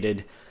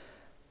undefeated.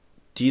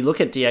 Do you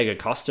look at Diego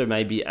Costa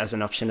maybe as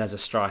an option as a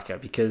striker?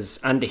 Because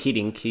under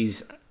Hiddink,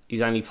 he's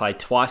only played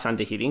twice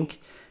under Hiddink.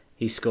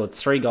 He scored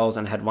 3 goals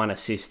and had 1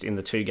 assist in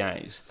the 2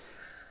 games.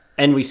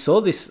 And we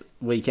saw this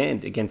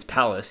weekend against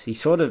Palace. He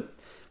sort of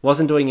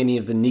wasn't doing any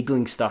of the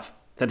niggling stuff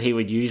that he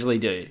would usually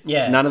do.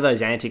 Yeah. None of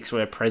those antics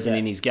were present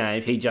in his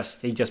game. He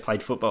just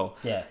played football.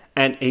 Yeah.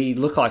 And he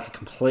looked like a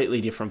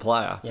completely different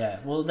player. Yeah.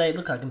 Well, they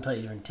look like a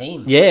completely different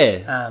team.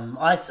 Yeah.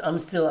 I'm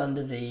still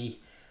under the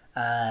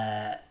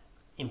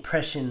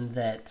impression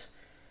that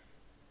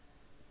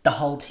the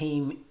whole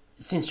team,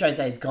 since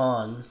Jose's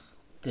gone,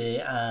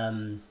 the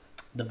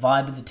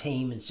vibe of the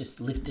team is just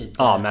lifted.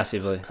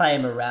 Massively. Player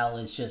morale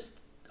is just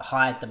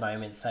high at the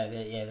moment, so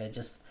they're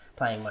just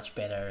playing much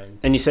better.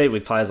 And you see it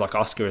with players like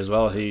Oscar as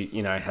well, who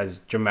has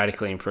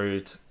dramatically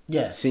improved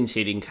since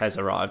Hiddink has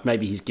arrived.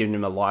 Maybe he's given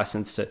him a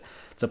license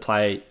to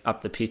play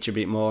up the pitch a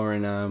bit more,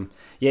 and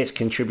it's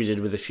contributed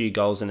with a few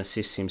goals and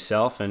assists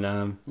himself.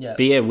 And but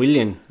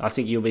Willian, I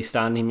think you'll be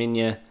starting him in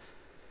your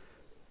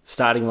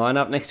starting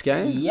lineup next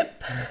game.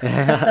 Yep.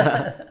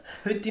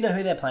 Do you know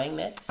who they're playing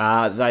next?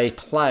 They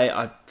play.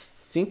 I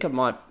think I'm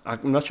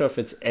not sure if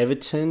it's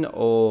Everton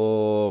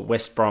or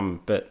West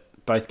Brom, but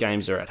both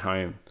games are at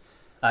home.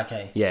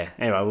 Okay. Yeah.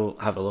 Anyway, we'll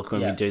have a look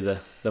when we do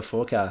the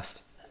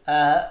forecast.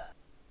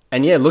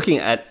 And looking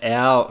at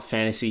our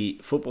fantasy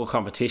football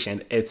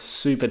competition, it's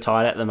super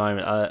tight at the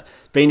moment.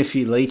 Been a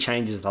few lead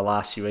changes the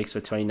last few weeks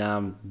between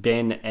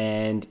Ben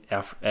and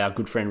our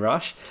good friend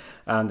Rush.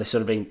 They've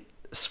sort of been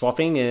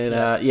swapping, and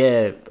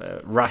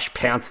Rush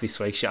pounced this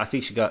week. I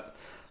think she got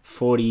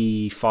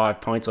 45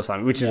 points or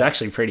something, which is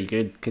actually pretty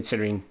good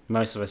considering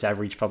most of us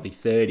average probably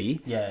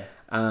 30. Yeah.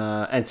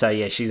 And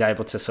so, she's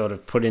able to sort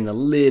of put in a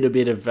little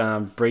bit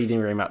of breathing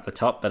room at the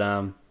top.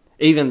 But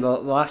even the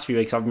last few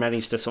weeks, I've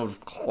managed to sort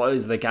of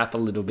close the gap a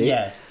little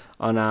bit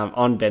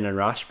on Ben and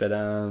Rush. But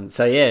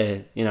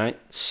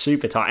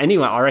super tight.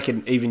 Anyway, I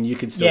reckon even you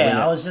could still win it.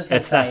 I was just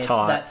going to say it's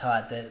that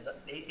tight that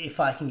if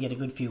I can get a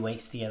good few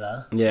weeks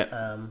together,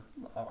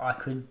 I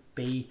could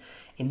be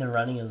in the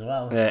running as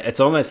well. Yeah, it's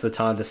almost the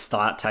time to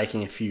start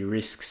taking a few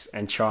risks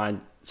and try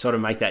and sort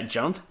of make that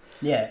jump.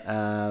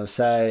 Yeah.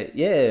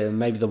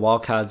 Maybe the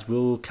wild cards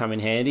will come in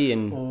handy.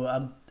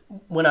 And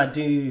when I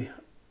do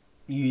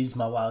use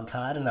my wild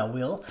card, and I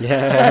will.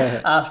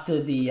 Yeah.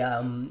 After the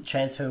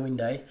transfer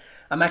window,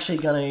 I'm actually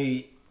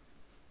going to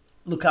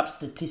look up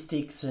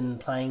statistics and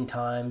playing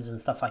times and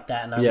stuff like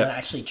that, and I'm going to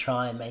actually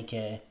try and make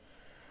a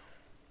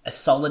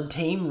solid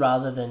team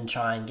rather than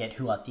try and get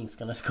who I think's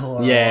going to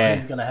score or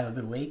who's going to have a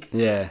good week.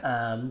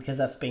 Yeah. Because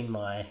that's been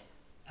my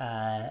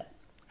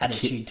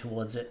attitude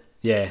towards it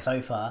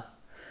so far.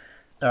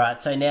 All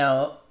right, so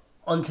now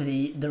onto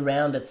the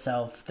round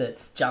itself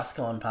that's just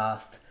gone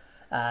past.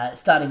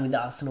 Starting with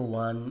Arsenal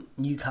 1,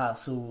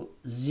 Newcastle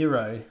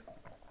 0.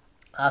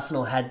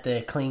 Arsenal had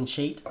the clean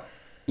sheet.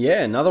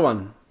 Yeah, another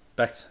one.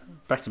 Back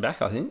to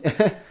back, I think.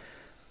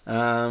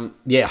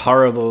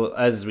 Horrible,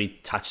 as we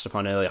touched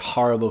upon earlier,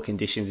 horrible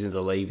conditions in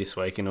the league this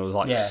week, and it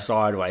was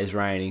sideways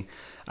raining.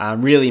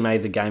 Really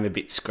made the game a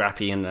bit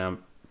scrappy, and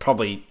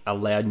probably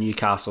allowed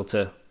Newcastle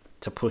to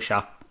push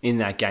up in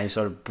that game,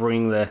 sort of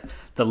bring the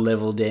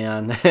level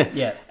down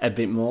a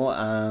bit more.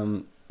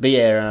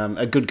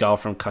 A good goal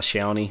from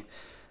Koscielny,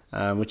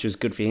 which was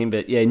good for him.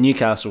 But yeah,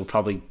 Newcastle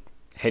probably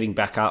heading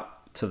back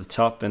up to the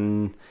top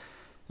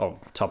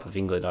top of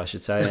England, I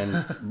should say,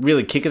 and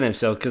really kicking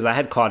themselves because they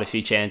had quite a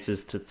few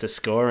chances to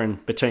score,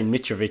 and between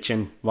Mitrovic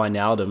and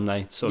Wijnaldum,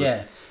 they sort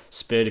of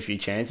spurred a few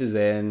chances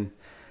there. And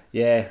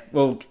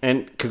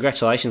and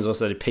congratulations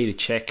also to Peter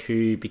Cech,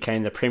 who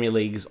became the Premier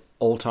League's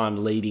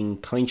all-time leading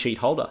clean sheet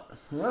holder.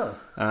 Wow.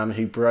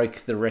 Who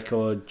broke the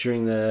record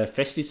during the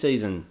festive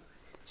season.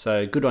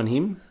 So good on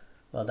him.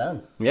 Well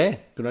done. Yeah,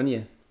 good on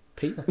you,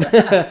 Pete.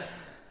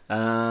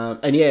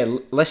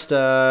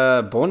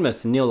 Leicester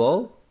Bournemouth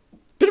 0-0.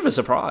 Bit of a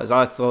surprise.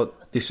 I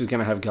thought this was going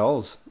to have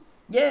goals.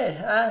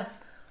 Yeah,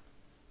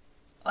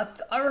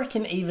 I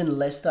reckon even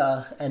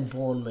Leicester and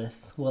Bournemouth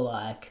were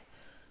like,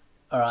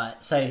 all right,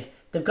 so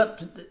they've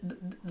got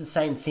the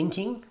same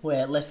thinking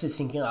where Leicester's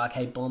thinking,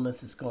 okay,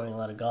 Bournemouth is scoring a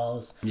lot of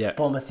goals. Yeah.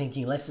 Bournemouth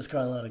thinking Leicester's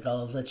scoring a lot of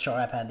goals. Let's shore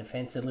up our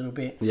defence a little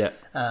bit. Yeah.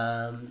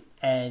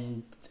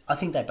 And I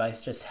think they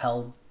both just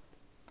held,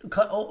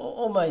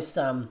 almost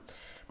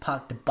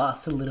parked the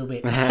bus a little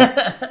bit.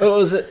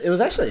 It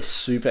was actually a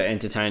super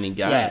entertaining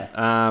game.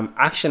 Yeah.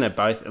 Action at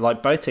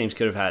both teams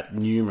could have had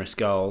numerous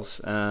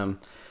goals.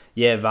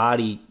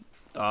 Vardy,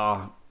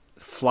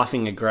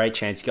 fluffing a great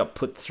chance. He got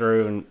put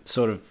through and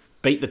sort of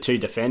beat the two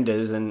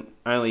defenders and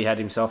only had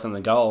himself in the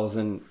goals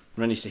and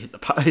managed to hit the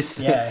post.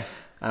 Yeah.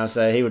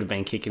 So he would have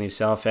been kicking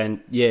himself.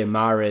 And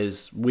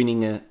Mahrez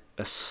winning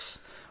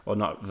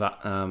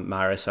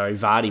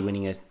Vardy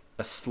winning a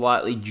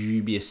slightly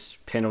dubious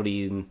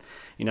penalty. And,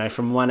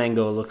 from one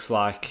angle it looks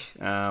like,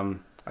 I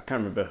can't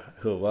remember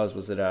who it was.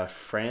 Was it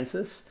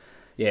Francis?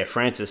 Yeah,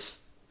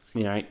 Francis,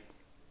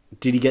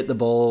 did he get the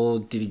ball?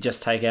 Did he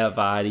just take out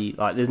Vardy?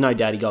 Like, there's no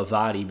doubt he got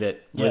Vardy,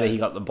 but whether he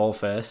got the ball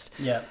first.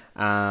 Yeah.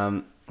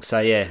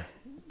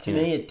 To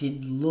me, it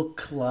did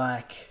look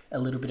like a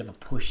little bit of a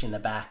push in the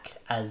back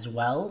as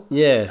well.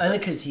 Yeah. Only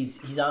because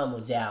his arm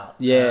was out.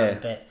 Yeah.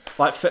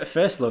 But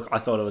first look, I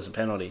thought it was a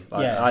penalty.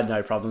 I had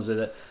no problems with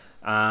it.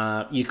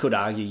 You could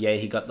argue,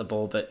 he got the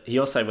ball, but he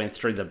also went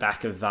through the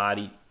back of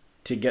Vardy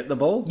to get the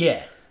ball.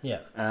 Yeah.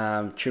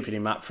 Tripping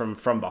him up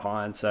from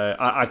behind. So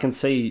I can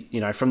see,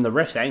 from the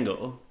ref's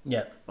angle,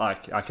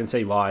 I can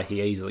see why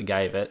he easily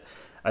gave it.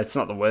 It's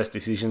not the worst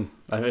decision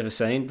I've ever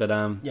seen, but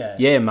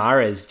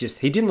Mahrez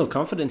he didn't look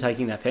confident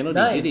taking that penalty,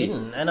 did he? No, he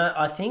didn't. And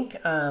I think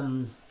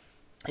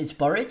it's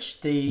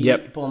Borich, the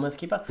Bournemouth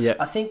keeper. Yep.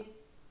 I think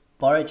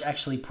Borich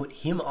actually put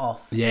him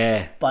off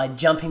by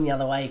jumping the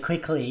other way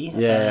quickly.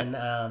 Yeah. And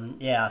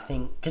I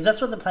think because that's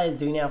what the players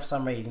do now for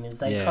some reason is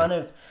they kind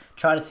of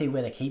try to see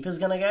where the keeper's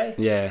going to go.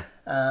 Yeah.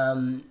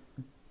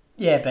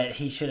 But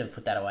he should have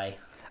put that away.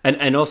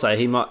 And also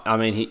he might. I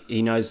mean,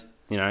 he knows.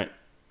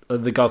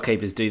 The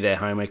goalkeepers do their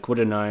homework. Would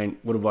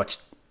have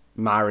watched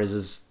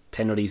Mahrez's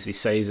penalties this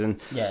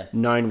season. Yeah.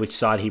 Known which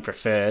side he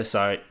prefers.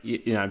 So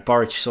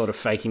Borich sort of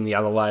faking the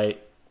other way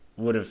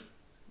would have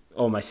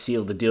almost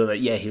sealed the deal that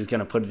he was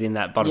going to put it in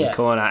that bottom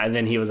corner, and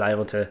then he was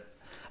able to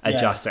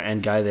adjust it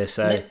and go there.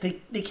 So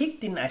the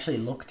kick didn't actually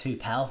look too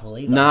powerful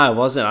either. No, it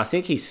wasn't. I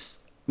think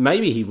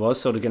maybe he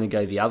was sort of going to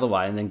go the other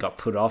way and then got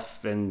put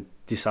off and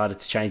decided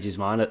to change his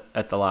mind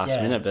at the last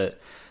minute. But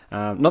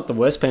not the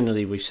worst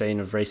penalty we've seen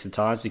of recent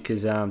times,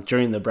 because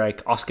during the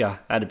break, Oscar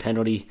had a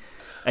penalty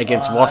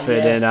against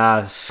Watford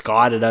and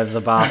skied it over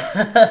the bar,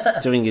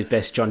 doing his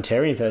best John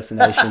Terry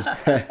impersonation.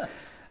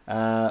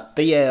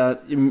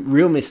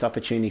 Real missed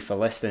opportunity for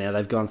Leicester now.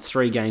 They've gone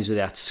 3 games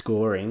without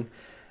scoring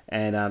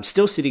and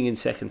still sitting in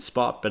second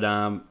spot. But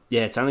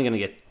it's only going to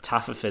get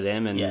tougher for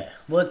them. And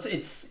well,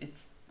 it's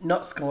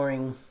not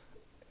scoring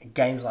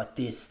games like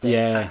this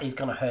that is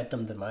going to hurt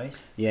them the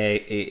most. Yeah,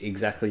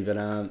 exactly.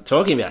 But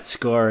talking about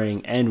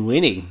scoring and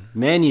winning,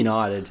 Man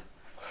United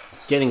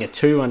getting a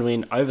 2-1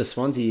 win over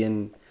Swansea,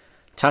 and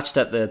touched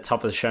at the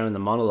top of the show in the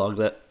monologue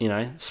that,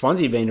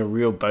 Swansea have been a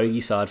real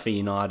bogey side for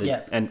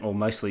United or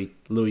mostly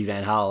Louis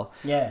van Gaal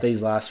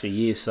these last few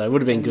years. So it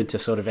would have been good to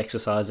sort of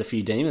exercise a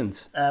few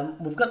demons.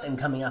 We've got them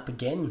coming up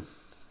again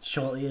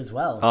shortly as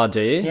well. Oh,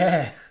 do you?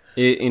 Yeah.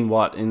 In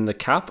what? In the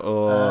cup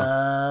or?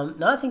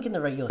 No, I think in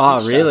the regular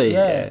fixture. Oh, really?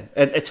 Yeah.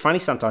 It's funny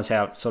sometimes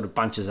how it sort of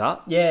bunches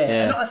up.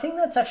 Yeah, and I think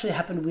that's actually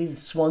happened with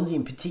Swansea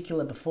in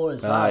particular before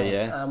as well. Oh,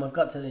 yeah. We've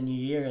got to the new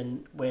year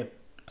and we're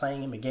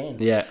playing him again.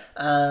 Yeah.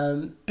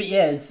 But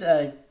yeah, it's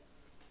a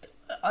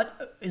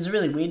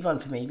really weird one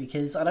for me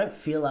because I don't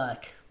feel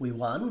like we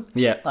won.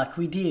 Yeah. Like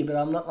we did, but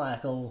I'm not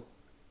like all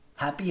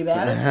happy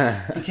about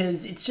it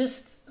because it's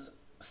just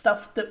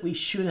stuff that we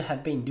should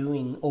have been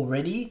doing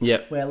already.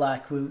 Yep. Where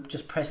like we're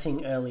just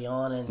pressing early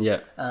on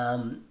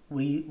and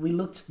we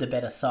looked the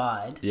better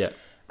side. Yeah.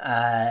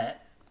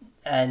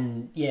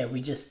 And yeah,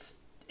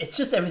 it's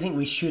just everything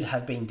we should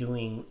have been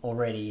doing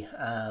already.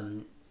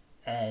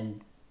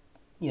 And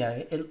you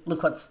know,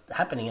 look what's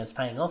happening. It's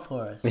paying off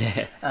for us.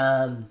 Yeah.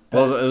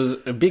 Well, it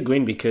was a big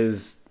win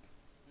because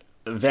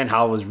Van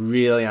Gaal was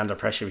really under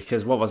pressure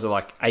because what was it,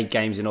 like 8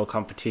 games in all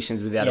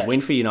competitions without a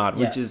win for United,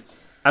 which is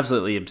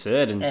absolutely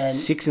absurd, and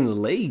 6 in the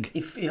league.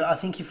 I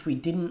think if we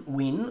didn't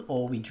win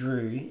or we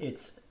drew,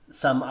 it's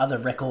some other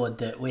record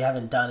that we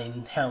haven't done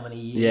in how many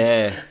years.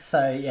 Yeah.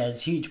 So yeah,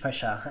 it's huge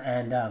pressure,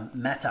 and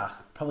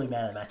probably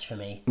man of the match for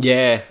me.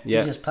 Yeah. He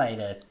just played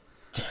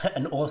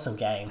an awesome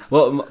game.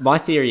 Well, my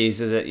theory is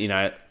that, you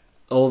know,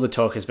 all the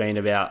talk has been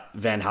about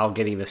Van Gaal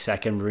getting the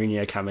sack and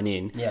Mourinho coming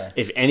in. Yeah.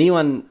 If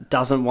anyone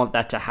doesn't want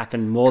that to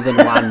happen more than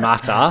Juan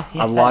Mata,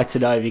 I'd like to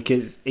know,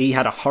 because he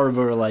had a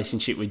horrible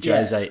relationship with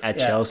Jose at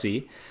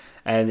Chelsea.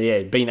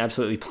 And been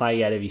absolutely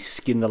playing out of his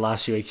skin the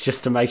last few weeks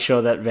just to make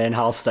sure that Van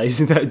Gaal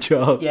stays in that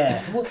job.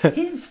 Yeah. Well,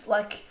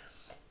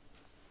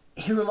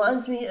 he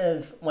reminds me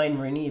of Wayne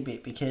Rooney a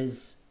bit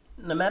because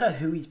no matter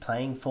who he's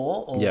playing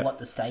for or what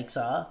the stakes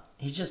are,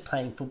 he's just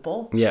playing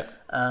football. Yeah.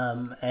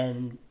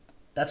 And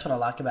that's what I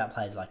like about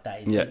players like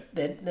that.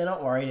 They're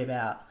not worried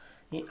about,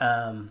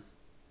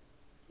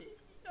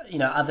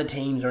 other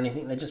teams or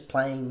anything. They're just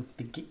playing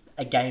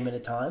a game at a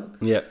time.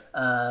 Yeah.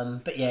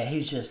 But yeah,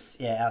 he's just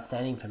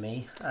outstanding for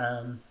me.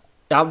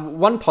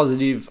 One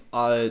positive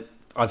I've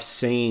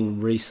seen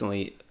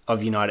recently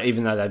of United,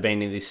 even though they've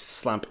been in this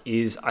slump,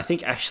 is I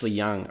think Ashley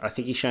Young. I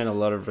think he's shown a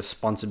lot of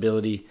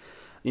responsibility,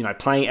 you know,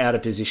 playing out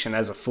of position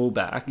as a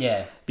fullback.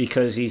 Yeah.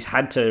 Because he's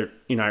had to,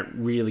 you know,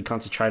 really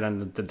concentrate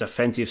on the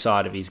defensive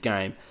side of his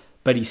game,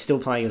 but he's still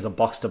playing as a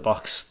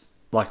box-to-box,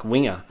 like,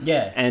 winger.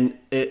 Yeah. And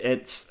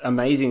it's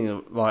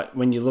amazing, like,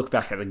 when you look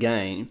back at the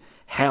game,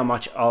 how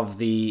much of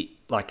the,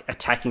 like,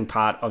 attacking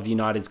part of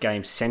United's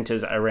game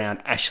centres around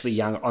Ashley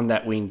Young on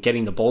that wing,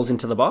 getting the balls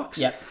into the box.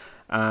 Yep.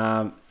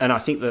 And I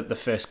think that the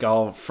first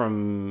goal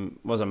from,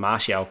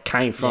 Martial,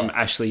 came from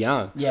Ashley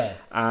Young. Yeah.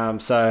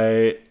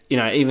 So, you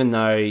know, even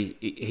though,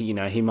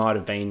 he might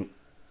have been...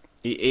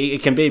 He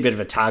can be a bit of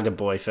a target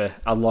boy for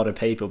a lot of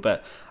people,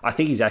 but I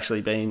think he's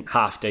actually been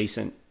half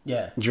decent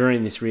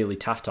during this really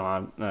tough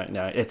time.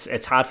 No,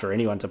 it's hard for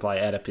anyone to play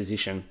out of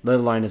position, let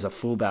alone as a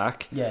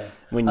fullback. Yeah.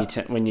 When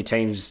your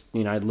team's,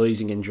 you know,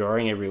 losing and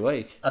drawing every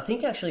week. I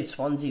think actually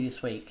Swansea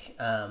this week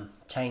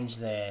changed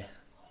their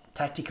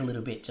tactic a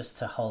little bit just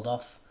to hold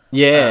off.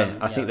 Yeah,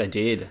 I think they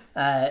did.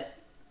 But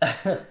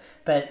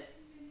it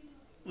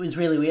was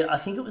really weird. I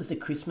think it was the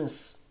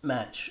Christmas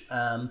match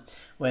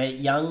where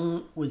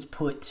Young was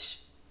put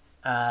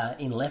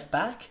in left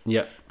back.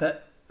 Yeah.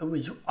 But it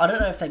was, I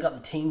don't know if they got the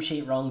team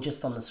sheet wrong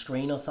just on the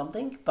screen or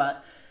something,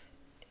 but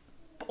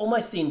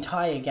almost the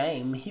entire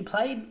game he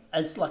played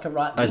as like a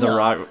right winger. As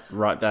a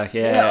right back,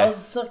 yeah. Yeah, I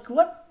was like,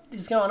 what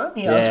is going on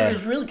here? I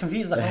was really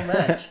confused the whole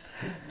match.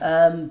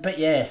 But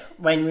yeah,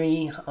 Wayne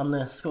Rooney on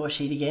the score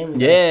sheet again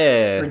with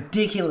a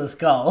ridiculous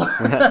goal.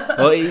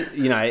 Well,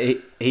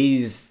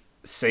 he's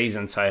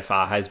season so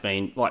far has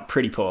been like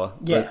pretty poor,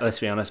 let's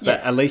be honest,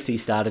 but at least he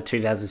started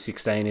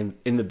 2016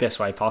 in the best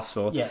way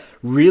possible.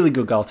 Really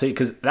good goal too,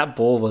 because that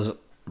ball was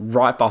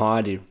right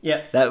behind him.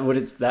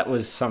 That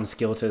was some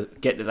skill to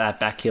get to that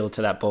back heel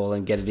to that ball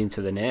and get it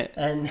into the net.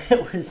 And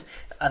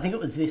I think it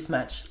was this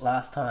match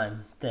last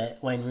time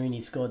that Wayne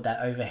Rooney scored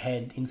that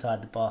overhead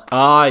inside the box.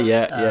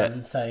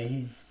 So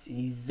he's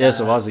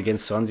yes, it was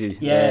against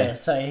Swansea.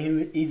 So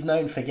he's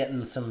known for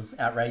getting some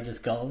outrageous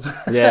goals.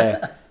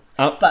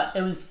 But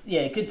it was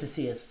good to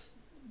see us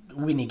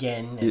win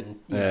again, and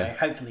you know,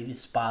 hopefully this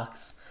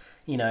sparks,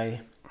 you know,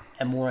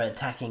 a more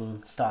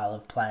attacking style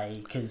of play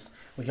because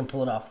we can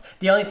pull it off.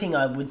 The only thing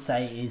I would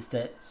say is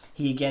that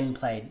he again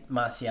played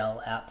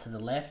Martial out to the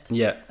left,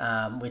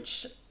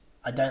 which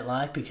I don't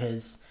like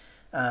because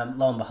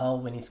lo and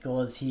behold, when he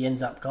scores, he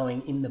ends up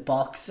going in the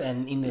box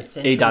and in the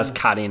central. He does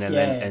cut in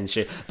and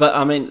shoot. But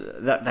I mean,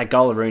 that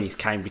goal of Rooney's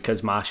came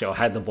because Martial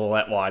had the ball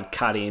out wide,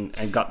 cut in,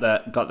 and got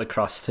the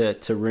cross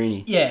to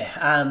Rooney. Yeah,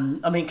 I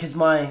mean, because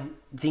my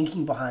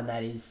thinking behind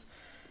that is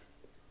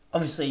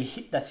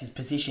obviously that's his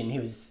position.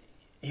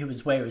 He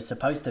was where he was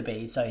supposed to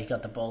be, so he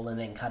got the ball and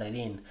then cut it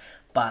in.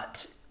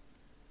 But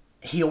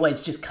he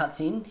always just cuts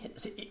in.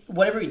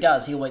 Whatever he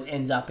does, he always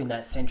ends up in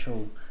that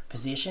central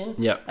position.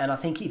 And I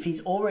think if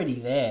he's already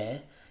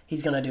there,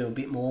 he's going to do a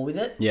bit more with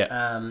it.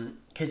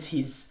 Because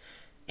he's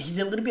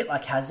a little bit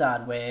like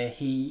Hazard, where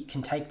he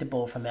can take the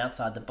ball from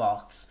outside the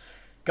box,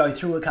 go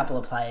through a couple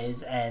of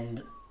players,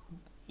 and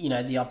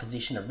the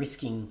opposition are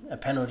risking a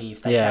penalty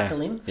if they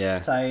tackle him. Yeah.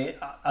 So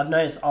I've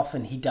noticed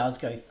often he does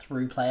go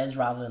through players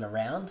rather than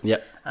around.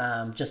 Yep.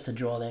 Just to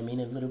draw them in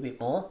a little bit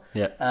more.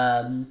 Yep.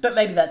 But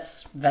maybe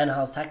that's Van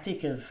Gaal's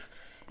tactic of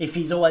if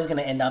he's always going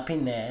to end up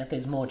in there,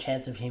 there's more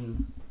chance of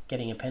him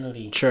getting a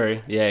penalty.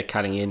 True. Yeah,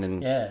 cutting in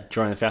and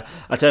drawing the foul.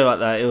 I tell you what,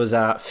 though, it was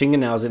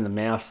fingernails in the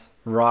mouth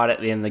right at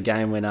the end of the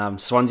game when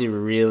Swansea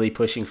were really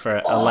pushing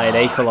for a late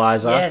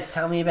equaliser. Yes,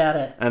 tell me about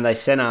it. And they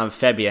sent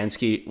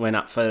Fabianski went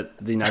up for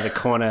the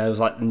corner. It was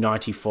like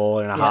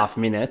 94 and a half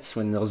minutes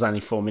when there was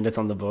only 4 minutes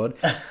on the board,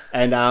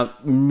 and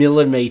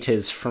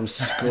millimetres from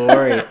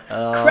scoring.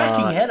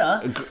 Cracking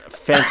header,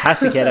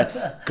 fantastic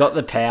header. Got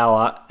the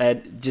power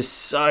and just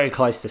so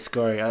close to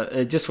scoring.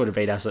 It just would have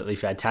been absolutely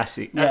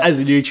fantastic. Yeah.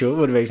 As a neutral, it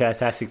would have been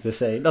fantastic to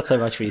see. Not so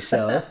much for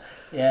yourself.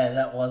 Yeah,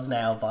 that was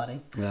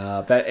nail-biting.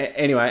 But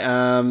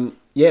anyway,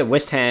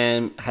 West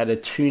Ham had a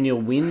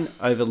 2-0 win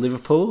over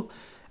Liverpool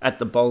at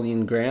the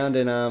Boleyn Ground.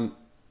 And,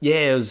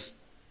 it was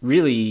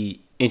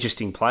really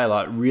interesting play,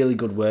 like really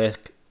good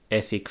work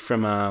ethic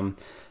from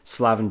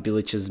Slaven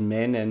Bilic's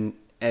men.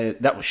 And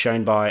that was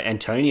shown by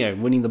Antonio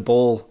winning the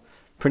ball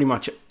pretty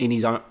much on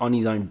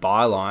his own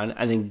byline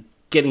and then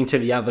getting to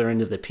the other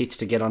end of the pitch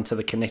to get onto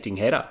the connecting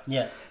header.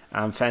 Yeah.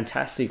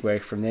 Fantastic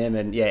work from them.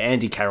 And,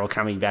 Andy Carroll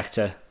coming back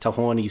to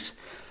haunt his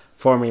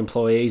former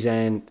employees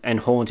and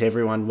haunt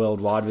everyone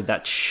worldwide with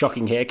that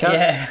shocking haircut.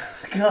 Yeah,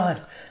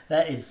 God,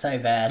 that is so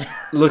bad.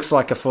 Looks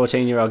like a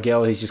 14-year-old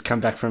girl who's just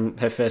come back from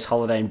her first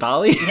holiday in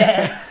Bali.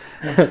 Yeah.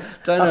 I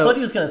thought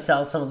he was going to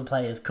sell some of the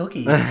players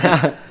cookies.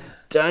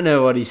 Don't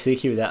know what he's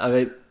thinking with that. I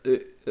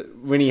mean,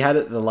 when he had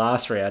it the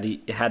last round,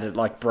 he had it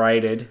like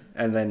braided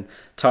and then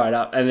tied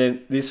up. And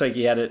then this week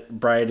he had it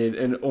braided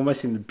and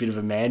almost in a bit of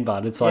a man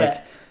bun. It's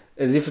like...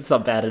 as if it's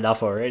not bad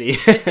enough already.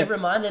 It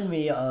reminded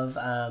me of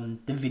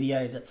the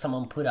video that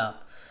someone put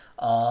up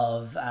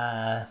of...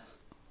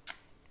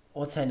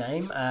 what's her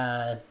name?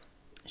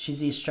 She's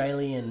the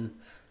Australian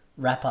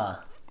rapper.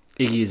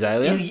 Iggy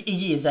Azalea?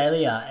 Iggy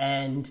Azalea.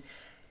 And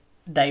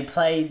they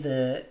played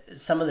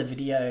some of the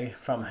video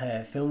from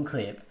her film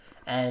clip.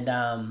 And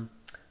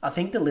I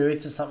think the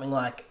lyrics are something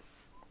like,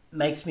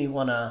 makes me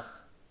wanna...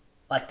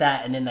 like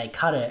that. And then they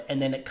cut it.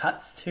 And then it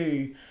cuts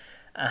to...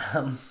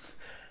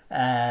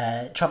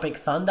 Tropic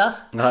Thunder,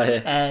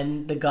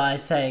 and the guy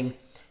saying,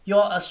 "You're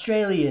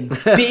Australian,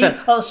 be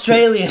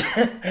Australian."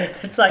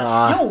 It's like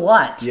you're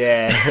white.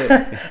 Yeah,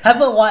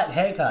 have a white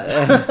haircut.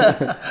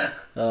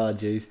 Oh,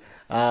 jeez.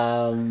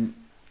 And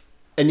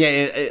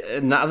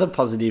another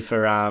positive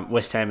for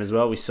West Ham as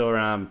well. We saw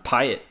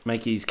Payet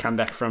make his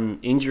comeback from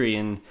injury,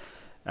 and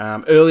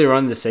earlier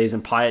on in the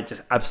season, Payet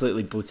just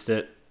absolutely blitzed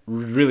it.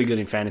 Really good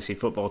in fantasy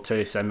football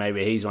too, so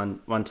maybe he's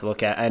one to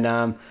look at.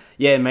 And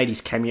made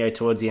his cameo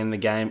towards the end of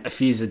the game. A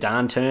few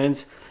Zidane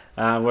turns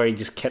where he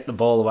just kept the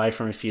ball away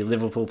from a few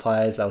Liverpool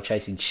players. They were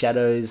chasing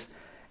shadows,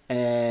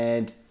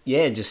 and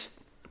just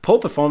poor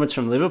performance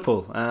from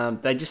Liverpool.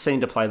 They just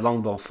seemed to play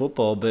long ball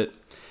football, but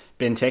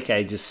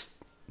Benteke just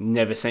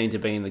never seemed to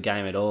be in the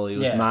game at all. He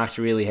was marked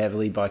really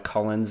heavily by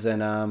Collins,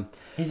 and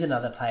he's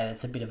another player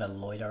that's a bit of a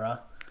loiterer.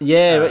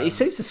 Yeah, but he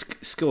seems to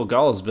score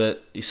goals,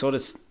 but he sort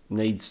of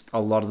needs a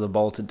lot of the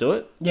ball to do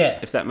it. Yeah,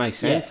 if that makes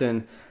sense. Yeah.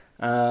 And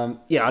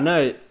I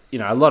know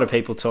a lot of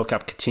people talk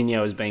up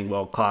Coutinho as being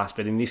world class,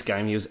 but in this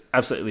game he was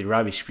absolutely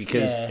rubbish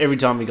because every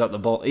time he got the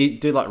ball,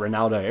 he'd do like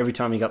Ronaldo. Every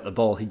time he got the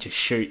ball, he'd just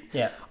shoot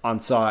on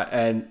sight.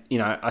 And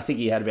I think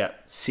he had about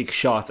 6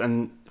 shots,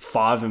 and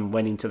 5 of them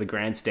went into the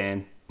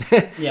grandstand.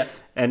 Yeah,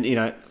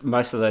 and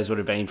most of those would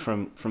have been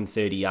from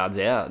 30 yards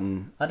out.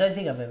 And I don't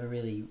think I've ever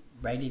really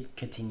rated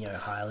Coutinho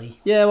highly.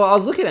 Yeah, well, I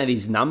was looking at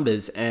his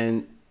numbers,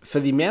 and for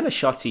the amount of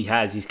shots he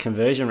has, his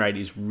conversion rate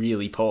is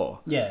really poor.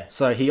 Yeah.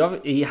 So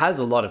he has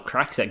a lot of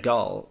cracks at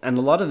goal, and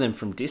a lot of them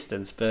from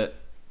distance, but,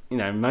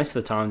 most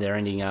of the time they're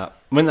ending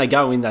up... When they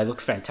go in, they look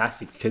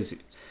fantastic because,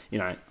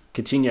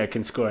 Coutinho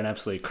can score an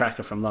absolute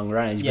cracker from long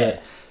range,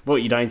 but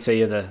what you don't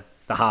see are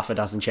the half a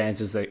dozen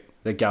chances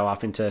that go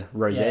up into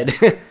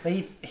Rosette. Yeah. But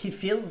he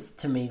feels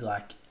to me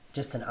like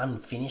just an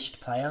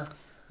unfinished player.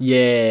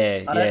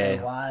 Yeah, I don't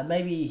know why.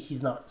 Maybe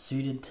he's not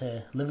suited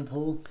to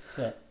Liverpool,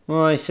 but...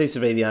 Well, he seems to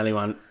be the only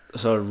one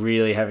sort of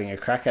really having a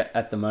crack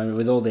at the moment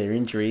with all their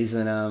injuries.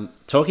 And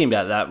talking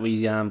about that,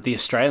 the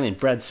Australian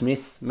Brad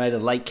Smith made a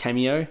late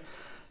cameo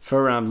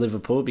for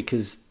Liverpool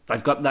because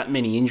they've got that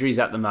many injuries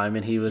at the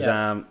moment. He was...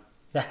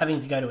 They're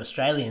having to go to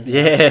Australians.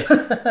 Yeah.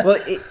 Well,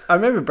 I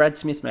remember Brad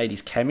Smith made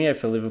his cameo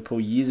for Liverpool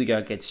years ago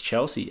against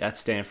Chelsea at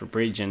Stamford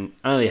Bridge and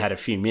only had a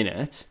few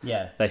minutes.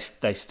 Yeah.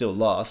 They still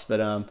lost, but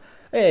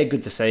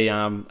good to see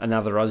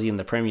another Aussie in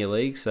the Premier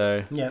League.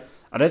 So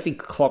I don't think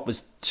Klopp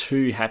was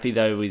too happy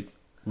though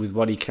with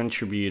what he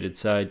contributed.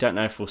 So I don't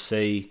know if we'll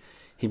see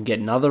him get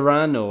another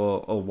run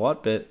or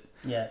what. But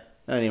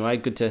anyway,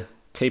 good to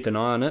keep an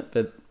eye on it.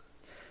 But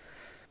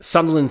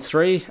Sunderland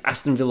 3,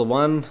 Aston Villa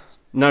 1.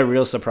 No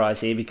real surprise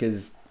here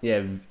because,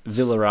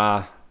 Villa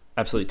are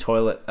absolute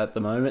toilet at the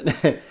moment.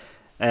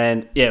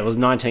 And, it was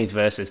 19th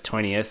versus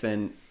 20th.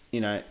 And,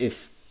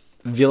 if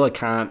Villa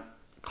can't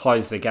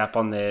close the gap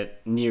on their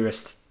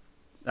nearest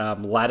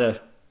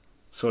ladder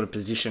sort of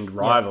positioned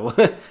rival,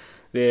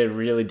 they're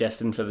really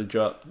destined for the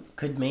drop.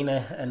 Could mean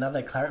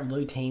another claret and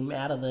blue team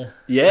out of the...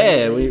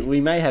 Yeah, we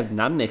may have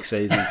none next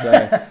season,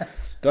 so...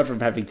 God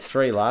from having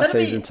 3 last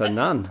season to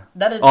none.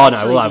 No,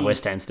 we'll have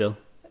West Ham still.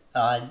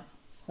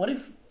 What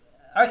if...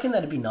 I reckon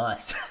that'd be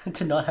nice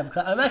to not have...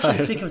 I'm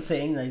actually sick of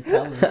seeing those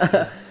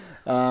colours.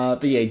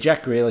 But yeah,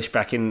 Jack Grealish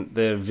back in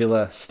the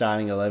Villa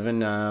starting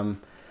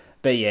 11.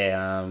 But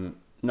yeah,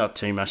 not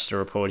too much to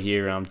report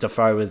here.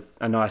 Defoe with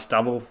a nice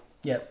double.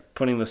 Yep.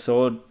 Putting the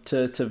sword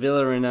to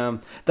Villa.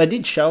 And they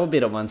did show a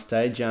bit at one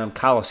stage.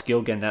 Carlos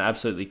Gil getting an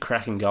absolutely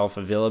cracking goal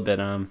for Villa. But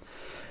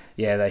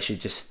yeah, they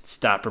should just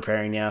start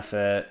preparing now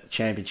for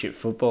Championship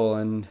football.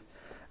 And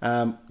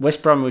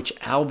West Bromwich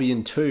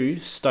Albion 2,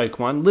 Stoke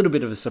 1. A little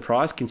bit of a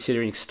surprise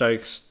considering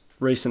Stoke's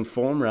recent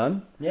form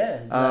run.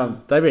 Yeah.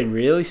 They've been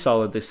really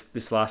solid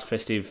this last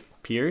festive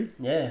period.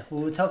 Yeah.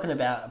 Well, we're talking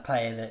about a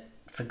player that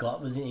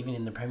forgot wasn't even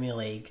in the Premier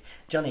League.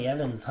 Johnny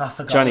Evans. I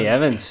forgot.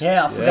 Evans.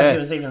 Yeah, I forgot he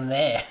was even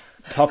there.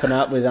 Popping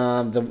up with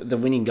the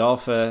winning goal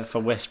for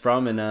West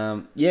Brom.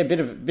 And yeah, bit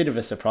of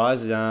a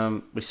surprise.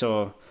 We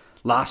saw...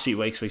 Last few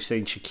weeks, we've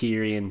seen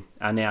Shaqiri and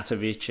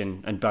Arnautovic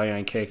and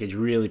Bojan Kirkic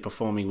really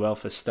performing well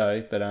for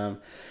Stoke. But,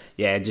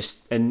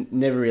 and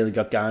never really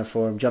got going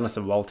for him.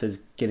 Jonathan Walters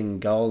getting a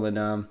goal.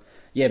 And,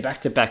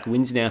 back-to-back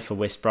wins now for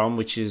West Brom,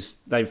 which is...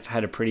 They've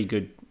had a pretty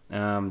good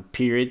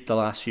period the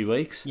last few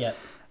weeks. Yeah.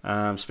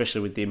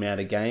 Especially with the amount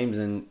of games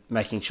and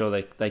making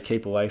sure they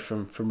keep away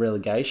from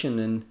relegation.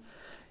 And,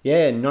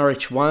 yeah,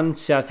 Norwich 1,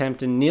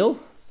 Southampton 0.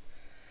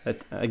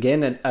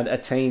 Again, a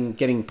team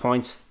getting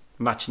points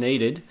much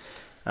needed.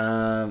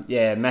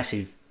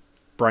 Massive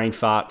brain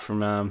fart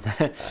from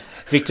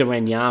Victor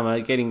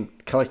Wanyama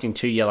collecting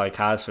 2 yellow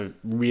cards for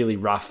really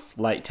rough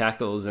late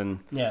tackles. And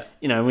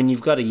when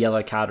you've got a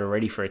yellow card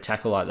already for a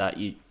tackle like that,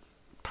 you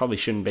probably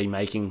shouldn't be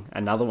making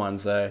another one.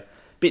 So a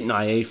bit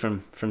naive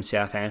from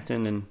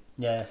Southampton. And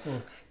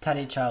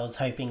Tadic I was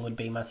hoping would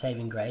be my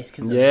saving grace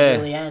because of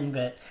Willian,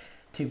 but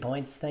 2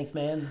 points, thanks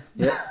man.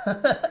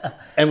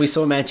 And we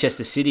saw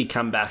Manchester City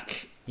come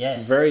back.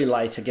 Yes. Very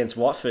late against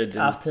Watford.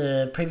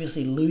 After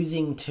previously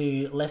losing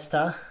to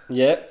Leicester.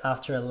 Yeah.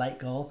 After a late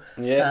goal.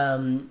 Yeah.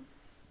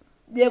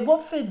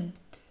 Watford,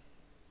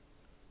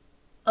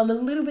 I'm a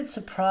little bit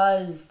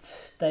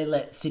surprised they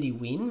let City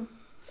win.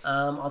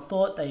 I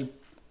thought they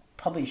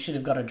probably should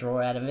have got a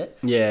draw out of it.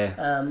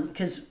 Yeah.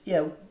 Because,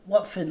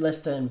 Watford,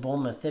 Leicester and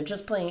Bournemouth, they've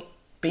just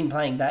been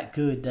playing that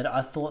good that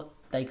I thought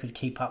they could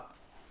keep up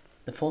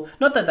the form.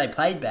 Not that they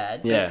played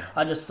bad. Yeah.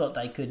 I just thought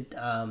they could...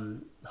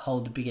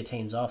 hold the bigger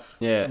teams off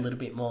a little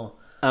bit more.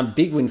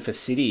 Big win for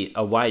City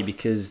away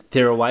because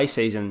their away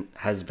season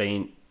has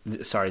been...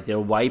 their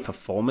away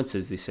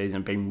performances this season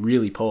have been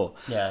really poor.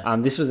 Yeah.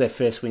 This was their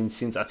first win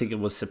since, I think it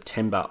was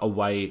September,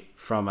 away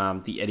from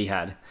the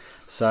Etihad.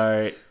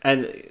 So,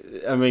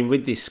 and I mean,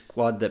 with this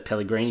squad that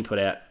Pellegrini put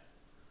out,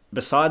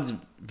 besides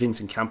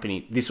Vincent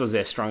Kompany, this was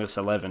their strongest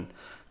 11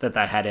 that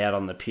they had out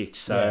on the pitch.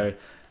 So,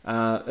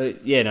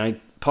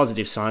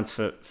 positive signs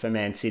for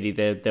Man City.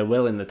 They're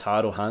well in the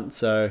title hunt.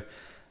 So...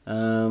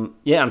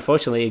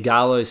 unfortunately,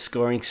 Igalo's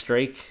scoring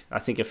streak, I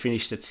think it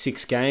finished at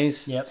 6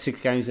 games. Yep.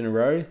 6 games in a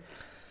row.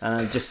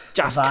 Just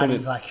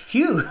Vardy's like,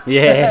 phew.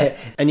 Yeah.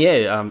 And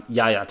Yaya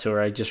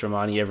Toure, just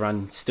reminding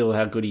everyone still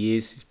how good he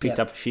is. He's picked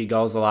up a few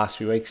goals the last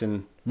few weeks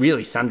and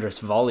really thunderous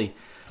volley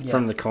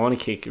from the corner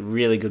kick.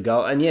 Really good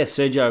goal. And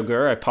Sergio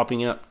Aguero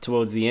popping up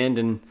towards the end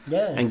and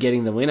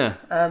getting the winner.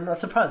 I'm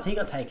surprised he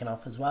got taken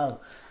off as well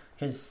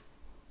because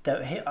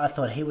I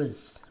thought he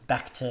was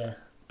back to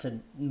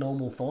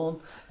normal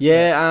form.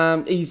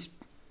 He's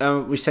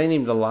we've seen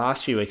him the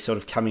last few weeks sort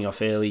of coming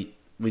off early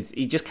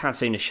he just can't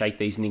seem to shake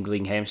these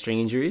niggling hamstring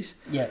injuries.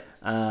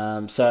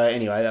 So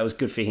anyway, that was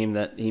good for him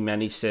that he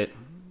managed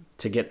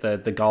to get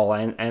the goal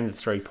and the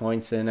 3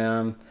 points.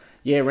 And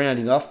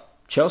rounding off,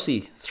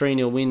 Chelsea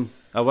 3-0 win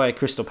away at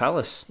Crystal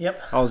Palace.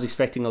 I was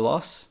expecting a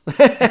loss.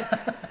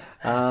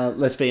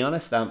 Let's be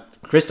honest,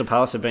 Crystal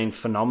Palace have been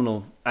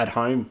phenomenal at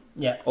home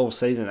all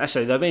season.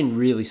 Actually, they've been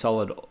really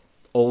solid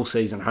all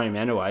season home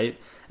and away,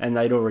 and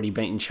they'd already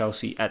beaten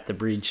Chelsea at the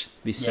Bridge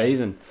this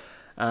season.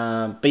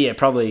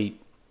 Probably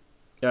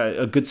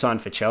a good sign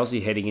for Chelsea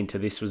heading into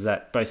this was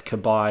that both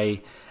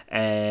Cabaye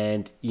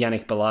and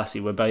Yannick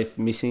Bolasie were both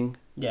missing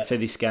for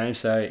this game.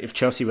 So if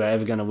Chelsea were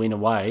ever going to win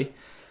away,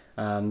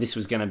 this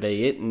was going to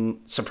be it. And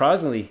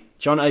surprisingly,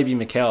 John Obi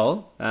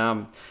Mikel,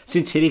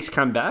 since Hiddick's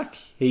come back,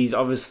 he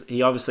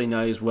obviously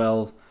knows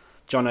well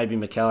John Obi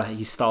Mikel,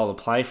 his style of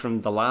play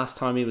from the last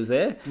time he was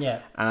there,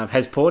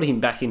 has poured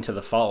him back into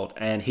the fold.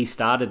 And he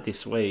started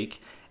this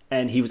week,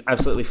 and he was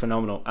absolutely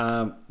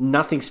phenomenal.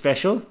 Nothing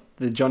special,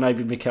 the John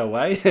Obi Mikel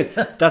way.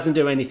 Doesn't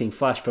do anything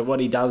flash, but what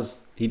he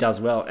does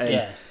well.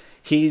 And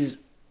his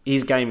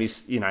game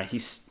is,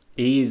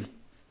 he is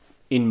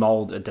in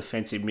mould a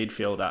defensive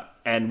midfielder.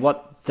 And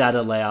what that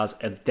allows,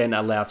 it then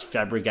allows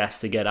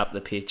Fabregas to get up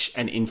the pitch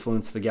and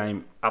influence the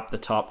game up the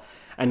top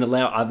and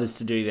allow others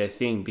to do their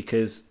thing.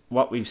 Because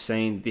what we've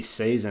seen this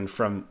season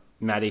from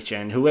Matic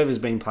and whoever's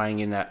been playing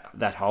in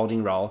that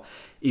holding role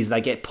is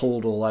they get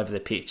pulled all over the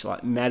pitch.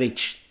 Like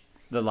Matic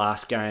the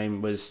last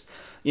game was,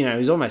 he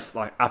was almost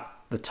like up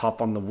the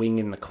top on the wing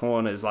in the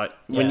corners. Like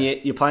when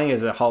you're playing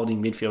as a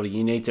holding midfielder,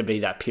 you need to be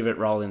that pivot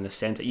role in the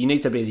centre. You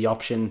need to be the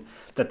option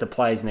that the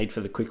players need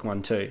for the quick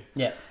one too.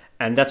 Yeah.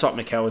 And that's what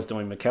Mikel was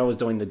doing. Mikel was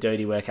doing the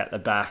dirty work at the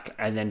back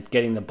and then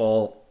getting the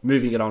ball,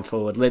 moving it on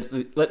forward. Let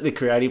the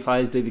creative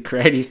players do the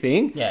creative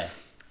thing. Yeah.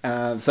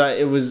 So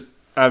it was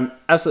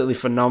absolutely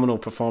phenomenal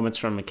performance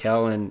from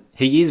Mikel, and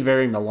he is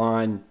very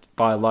maligned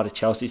by a lot of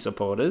Chelsea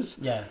supporters.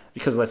 Yeah.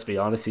 Because let's be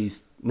honest,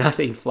 he's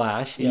nothing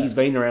flash. Yeah. He's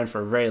been around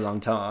for a very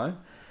long time.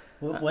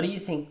 What do you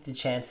think the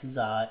chances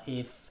are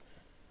if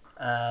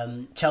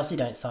Chelsea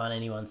don't sign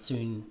anyone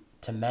soon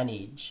to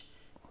manage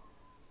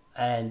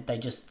and they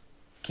just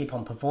keep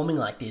on performing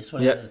like this?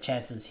 What are the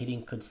chances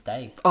Hiddink could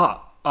stay?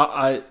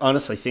 I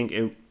honestly think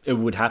it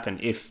would happen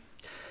if,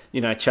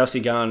 Chelsea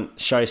go and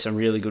show some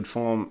really good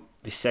form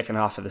this second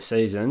half of the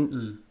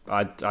season.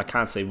 I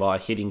can't see why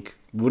Hiddink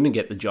wouldn't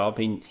get the job.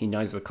 He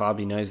knows the club.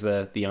 He knows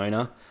the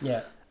owner.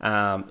 Yeah.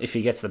 If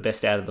he gets the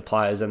best out of the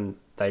players and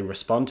they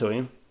respond to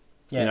him,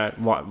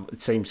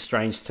 it seems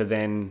strange to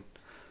then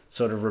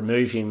sort of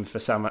remove him for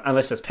someone,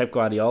 unless it's Pep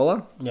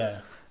Guardiola.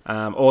 Yeah.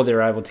 Or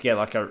they're able to get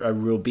like a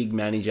real big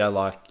manager,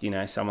 like,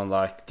 someone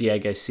like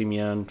Diego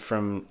Simeone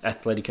from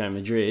Atletico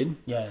Madrid.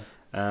 Yeah.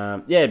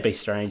 It'd be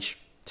strange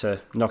to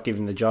not give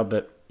him the job,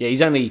 but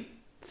he's only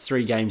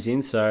 3 games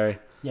in, so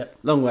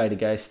long way to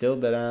go still.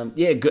 But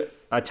good.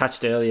 I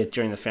touched earlier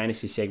during the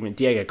fantasy segment,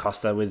 Diego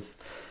Costa with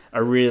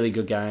a really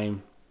good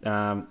game.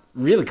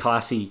 Really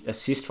classy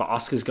assist for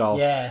Oscar's goal.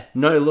 Yeah.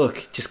 No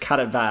look, just cut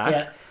it back.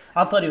 Yeah.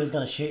 I thought he was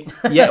going to shoot.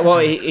 Well,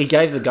 he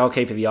gave the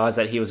goalkeeper the eyes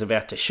that he was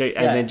about to shoot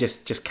and then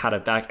just cut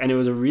it back. And it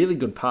was a really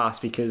good pass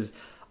because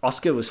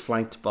Oscar was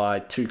flanked by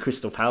 2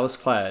 Crystal Palace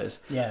players.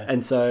 Yeah.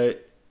 And so,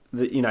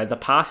 the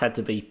pass had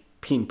to be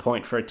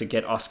pinpoint for it to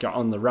get Oscar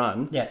on the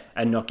run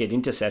and not get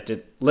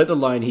intercepted, let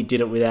alone he did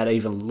it without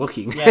even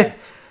looking. Yeah.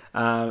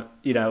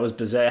 It was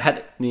bizarre.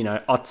 Had,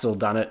 Özil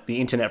done it, the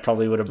internet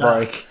probably would have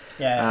broke.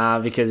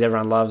 Because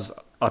everyone loves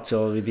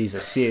Özil with his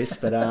assists.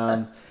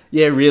 But,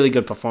 really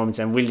good performance.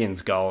 And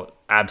Williams' goal,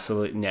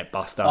 absolute net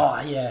buster. Oh,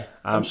 yeah.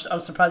 I'm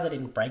surprised I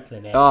didn't break the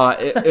net.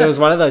 It was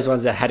one of those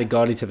ones that had it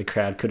gone into the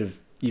crowd, could have,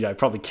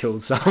 probably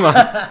killed someone.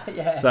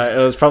 So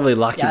it was probably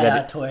lucky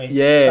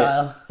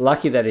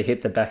lucky that it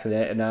hit the back of the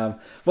net. And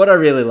what I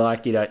really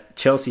like,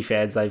 Chelsea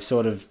fans, they've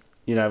sort of,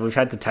 we've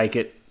had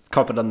to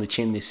cop it on the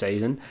chin this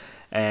season,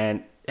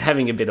 and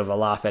having a bit of a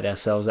laugh at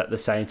ourselves at the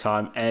same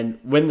time. And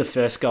when the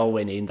first goal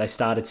went in, they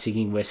started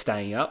singing "We're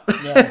Staying Up,"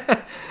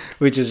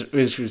 which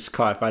was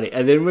quite funny.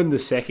 And then when the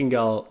second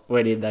goal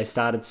went in, they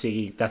started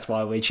singing "That's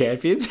Why We're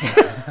Champions."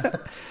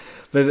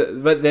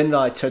 But then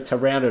to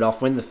round it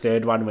off, when the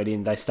third one went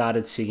in, they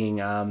started singing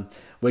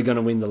 "We're Going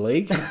to Win the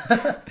League."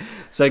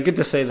 So good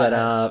to see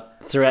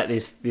that throughout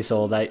this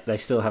all, they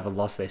still haven't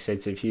lost their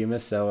sense of humour.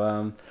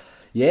 So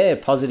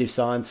positive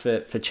signs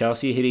for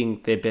Chelsea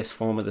hitting their best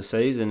form of the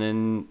season.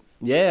 And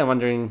I'm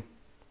wondering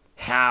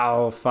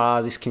how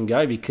far this can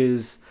go,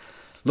 because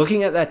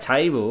looking at that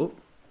table,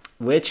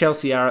 where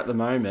Chelsea are at the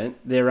moment,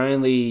 they're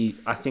only,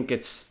 I think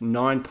it's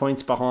 9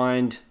 points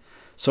behind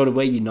sort of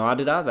where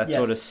United are. That's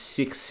sort of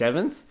 6th,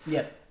 7th.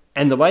 Yep.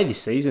 And the way this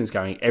season's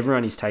going,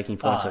 everyone is taking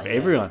points off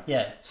everyone.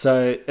 Yeah.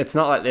 So it's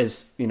not like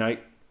there's,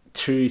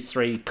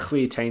 2-3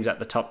 clear teams at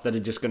the top that are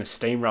just going to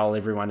steamroll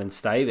everyone and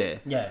stay there.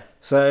 Yeah.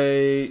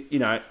 So,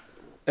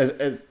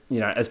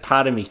 as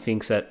part of me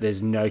thinks that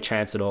there's no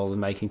chance at all of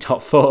making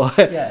top 4,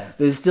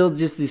 there's still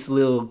just this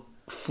little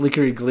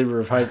flickering glimmer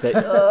of hope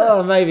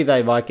that, maybe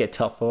they might get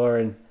top 4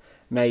 and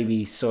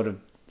maybe sort of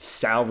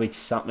salvage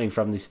something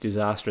from this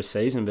disastrous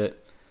season. But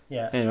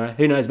anyway,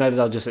 who knows? Maybe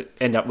they'll just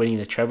end up winning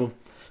the treble,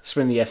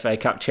 win the FA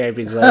Cup,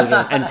 Champions League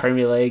and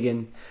Premier League.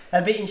 And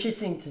it'd be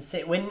interesting to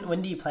see,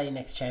 when do you play your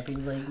next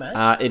Champions League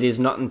match? It is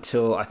not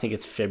until, I think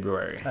it's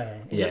February.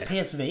 Okay. Is it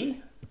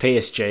PSV?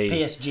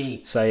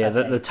 PSG. So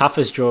the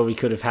toughest draw we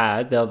could have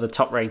had. They're the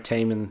top ranked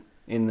team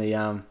in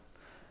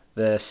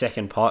the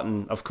second pot,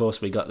 and of course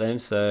we got them.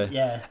 So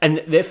and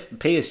their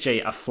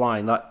PSG are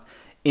flying. Like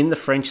in the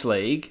French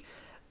league,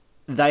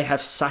 they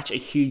have such a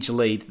huge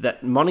lead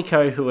that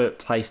Monaco, who are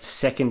placed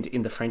second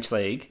in the French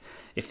league,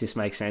 if this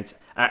makes sense,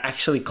 are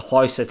actually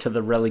closer to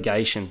the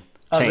relegation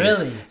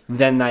teams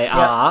than they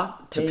are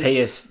to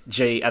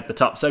PSG at the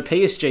top. So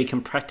PSG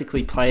can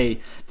practically play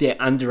their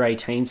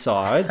under-18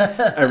 side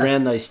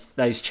around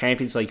those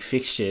Champions League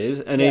fixtures,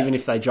 and even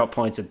if they drop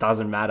points, it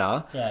doesn't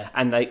matter.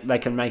 And they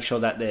can make sure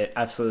that their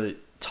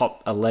absolute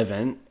top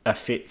 11 are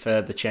fit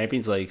for the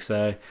Champions League.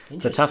 So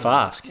it's a tough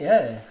ask.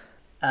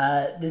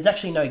 There's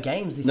actually no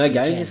games this weekend.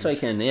 No games this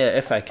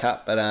weekend, FA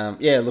Cup. But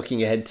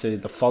looking ahead to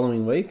the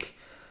following week,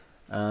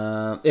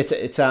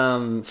 it's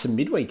some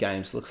midweek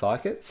games, looks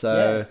like it.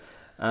 So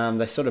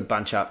they sort of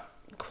bunch up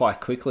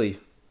quite quickly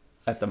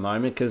at the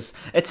moment, because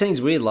it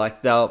seems weird.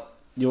 Like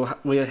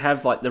we'll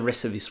have like the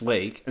rest of this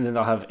week, and then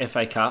they'll have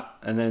FA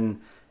Cup, and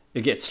then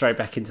you get straight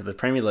back into the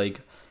Premier League.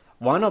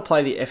 Why not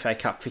play the FA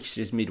Cup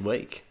fixtures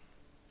midweek,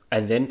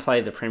 and then play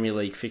the Premier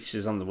League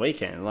fixtures on the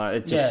weekend? Like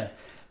it just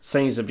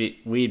seems a bit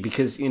weird,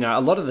 because a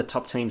lot of the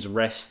top teams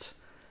rest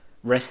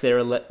rest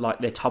their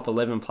top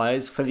 11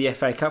 players for the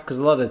FA Cup, because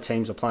a lot of the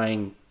teams are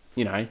playing,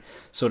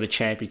 sort of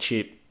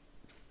championship,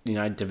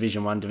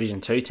 Division 1,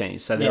 Division 2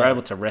 teams. So they're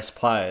able to rest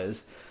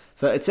players.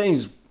 So it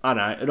seems, I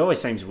don't know, it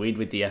always seems weird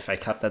with the FA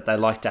Cup that they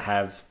like to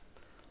have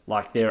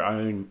like their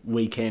own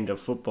weekend of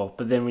football.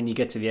 But then when you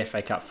get to the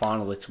FA Cup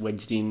final, it's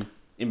wedged in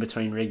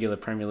between regular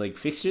Premier League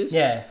fixtures.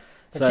 Yeah.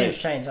 It seems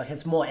strange. Like,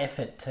 it's more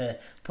effort to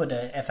put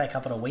a FA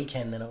Cup on a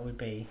weekend than it would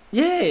be.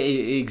 Yeah,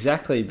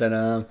 exactly.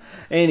 But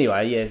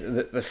anyway,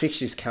 the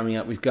fixtures coming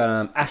up. We've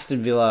got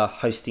Aston Villa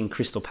hosting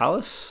Crystal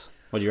Palace.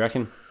 What do you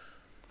reckon?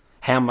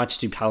 How much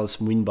do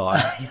Palace win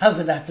by? I was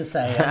about to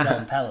say, I'm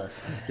going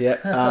Palace.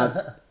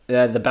 Yeah.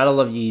 The Battle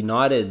of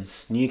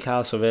Uniteds,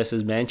 Newcastle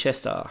versus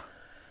Manchester.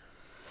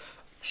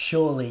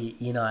 Surely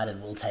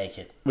United will take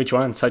it. Which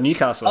one? So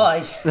Newcastle.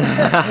 Oh,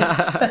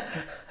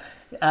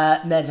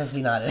 Manchester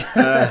United.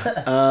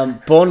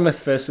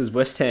 Bournemouth versus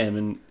West Ham.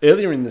 And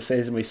earlier in the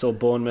season, we saw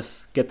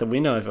Bournemouth get the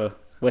win over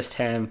West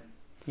Ham.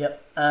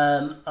 Yep.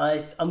 I'm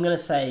going to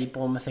say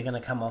Bournemouth are going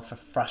to come off a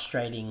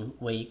frustrating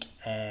week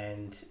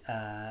and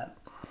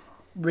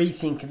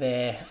rethink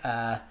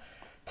their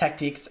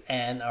tactics,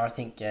 and I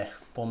think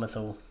Bournemouth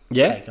will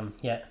take them.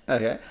 Yeah.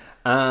 Okay.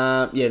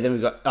 Then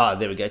we've got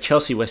there we go.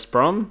 Chelsea West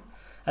Brom.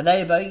 Are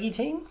they a bogey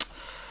team?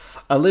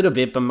 A little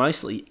bit, but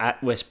mostly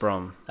at West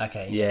Brom.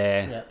 Okay.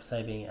 Yeah. Yep.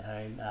 So being at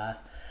home.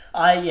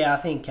 I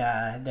think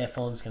their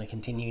form's going to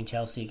continue, and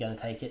Chelsea are going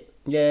to take it.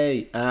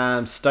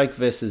 Yeah. Stoke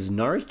versus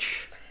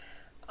Norwich.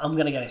 I'm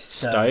going to go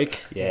Stoke.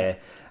 Yeah.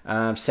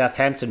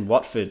 Southampton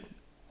Watford.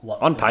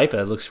 On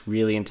paper, it looks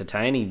really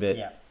entertaining, but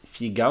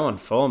if you go on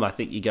form, I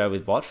think you go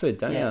with Watford,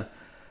 don't you?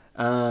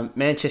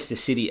 Manchester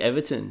City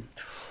Everton.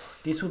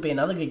 This would be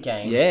another good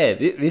game. Yeah,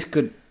 this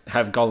could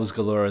have goals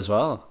galore as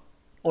well.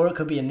 Or it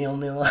could be a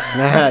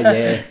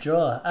 0-0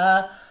 draw.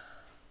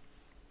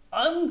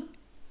 I'm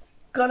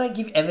going to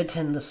give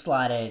Everton the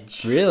slight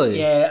edge. Really?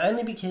 Yeah,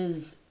 only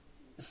because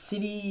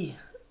City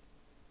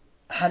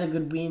had a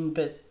good win,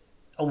 but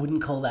I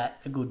wouldn't call that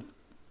a good,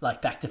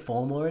 back to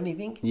form or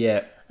anything.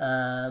 Yeah.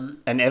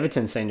 And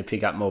Everton seem to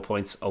pick up more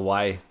points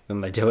away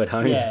than they do at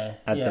home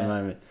at the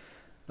moment.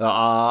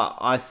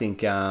 I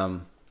think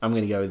I'm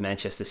going to go with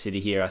Manchester City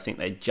here. I think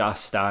they're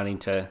just starting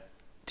to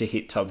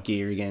hit top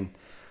gear again.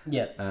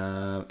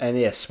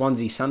 Yeah.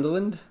 Swansea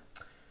Sunderland.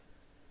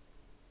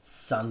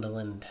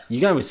 Sunderland.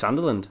 You're going with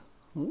Sunderland?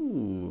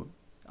 Ooh.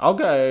 I'll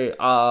go.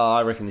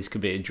 I reckon this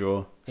could be a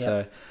draw.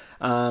 Yep.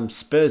 So,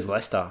 Spurs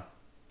Leicester.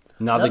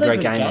 Another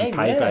great game on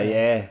paper.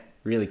 Yeah.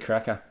 Really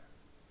cracker.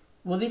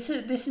 Well, this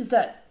is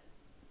that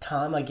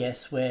time, I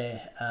guess,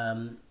 where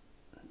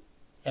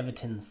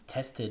Everton's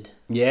tested.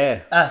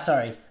 Yeah.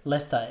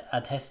 Leicester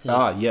are tested.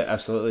 Oh, yeah,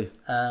 absolutely.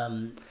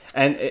 And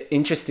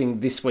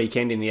interesting, this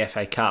weekend in the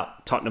FA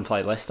Cup, Tottenham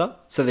play Leicester,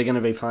 so they're going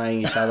to be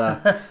playing each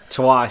other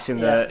twice in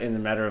the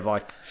matter of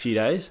a few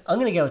days. I'm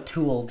going to go a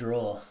 2-2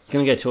 draw.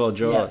 Going to go 2-2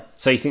 draw. Yeah.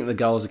 So you think the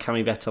goals are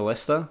coming back to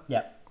Leicester?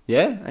 Yep.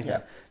 Yeah. Okay.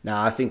 Yep. No,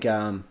 I think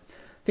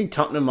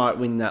Tottenham might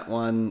win that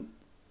one.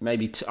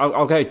 Maybe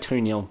I'll go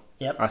 2-0.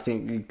 Yep. I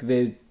think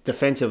they're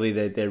defensively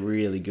they're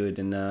really good,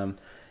 and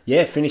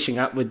finishing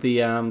up with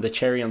the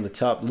cherry on the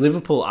top,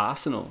 Liverpool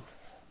Arsenal.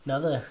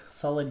 Another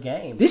solid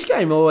game. This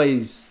game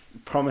always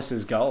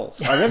promises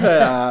goals. I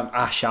remember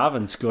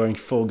Arshavin scoring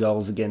 4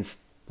 goals against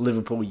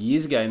Liverpool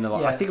years ago, and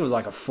I think it was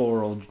like a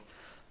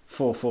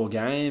 4-4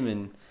 game,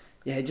 and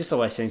it just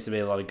always seems to be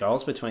a lot of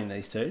goals between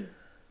these two.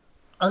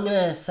 I'm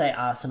gonna say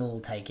Arsenal will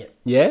take it.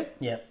 Yeah?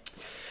 Yep.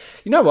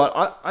 You know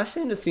what? I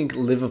seem to think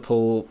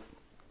Liverpool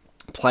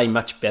play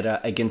much better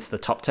against the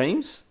top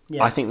teams.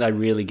 Yeah. I think they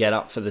really get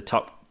up for the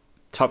top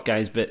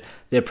games, but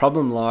their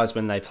problem lies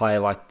when they play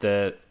like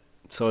the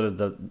sort of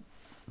the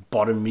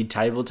bottom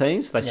mid-table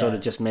teams. They sort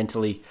of just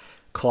mentally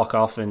clock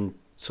off and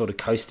sort of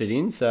coast it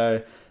in.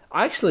 So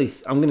I'm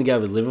going to go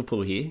with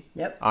Liverpool here.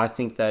 Yep. I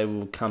think they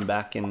will come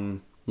back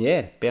and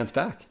bounce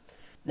back.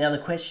 Now the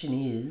question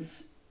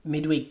is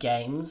midweek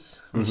games,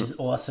 which is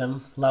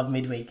awesome. Love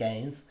midweek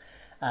games.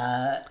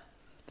 They're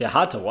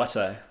hard to watch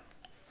though.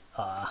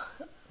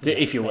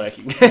 If you're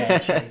working. Yeah,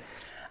 true.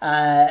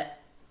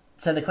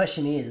 So the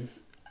question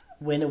is,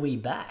 when are we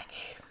back?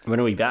 When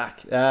are we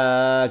back?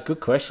 Good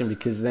question,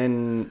 because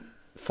then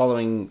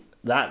following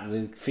that,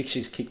 the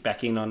fixtures kick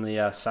back in on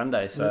the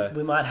Sunday. So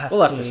we might have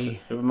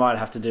we might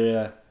have to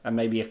do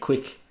maybe a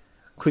quick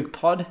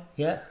pod.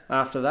 Yeah.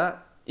 After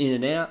that,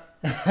 in and out.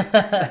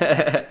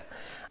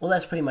 Well,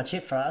 that's pretty much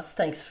it for us.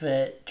 Thanks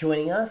for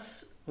joining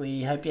us.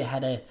 We hope you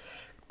had a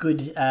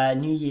good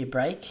New Year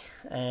break,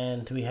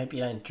 and we hope you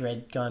don't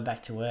dread going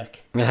back to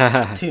work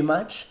too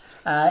much.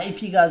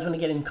 If you guys want to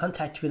get in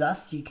contact with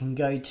us, you can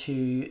go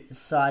to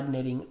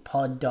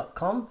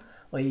sidenettingpod.com,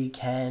 or you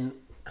can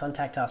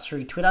contact us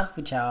through Twitter,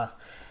 which our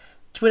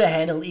Twitter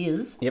handle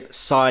is... Yep,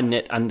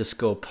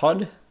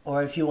 sidenet_pod.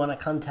 Or if you want to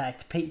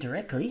contact Pete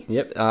directly...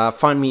 Yep,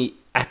 find me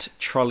at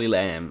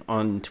Trolleylam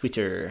on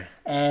Twitter.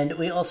 And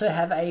we also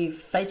have a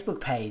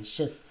Facebook page.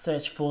 Just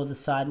search for the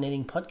Side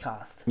Netting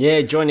Podcast.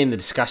 Yeah, join in the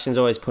discussions.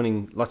 Always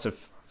putting lots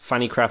of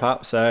funny crap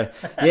up. So,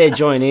 yeah,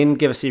 join in,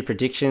 give us your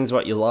predictions,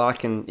 what you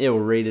like, and yeah, we'll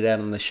read it out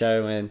on the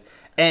show.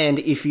 And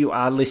if you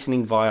are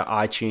listening via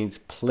iTunes,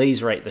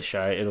 please rate the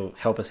show. It'll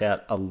help us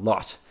out a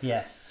lot.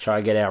 Yes. Try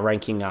and get our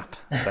ranking up.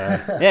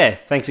 So, yeah,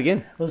 thanks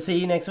again. We'll see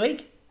you next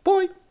week.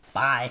 Bye.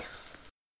 Bye.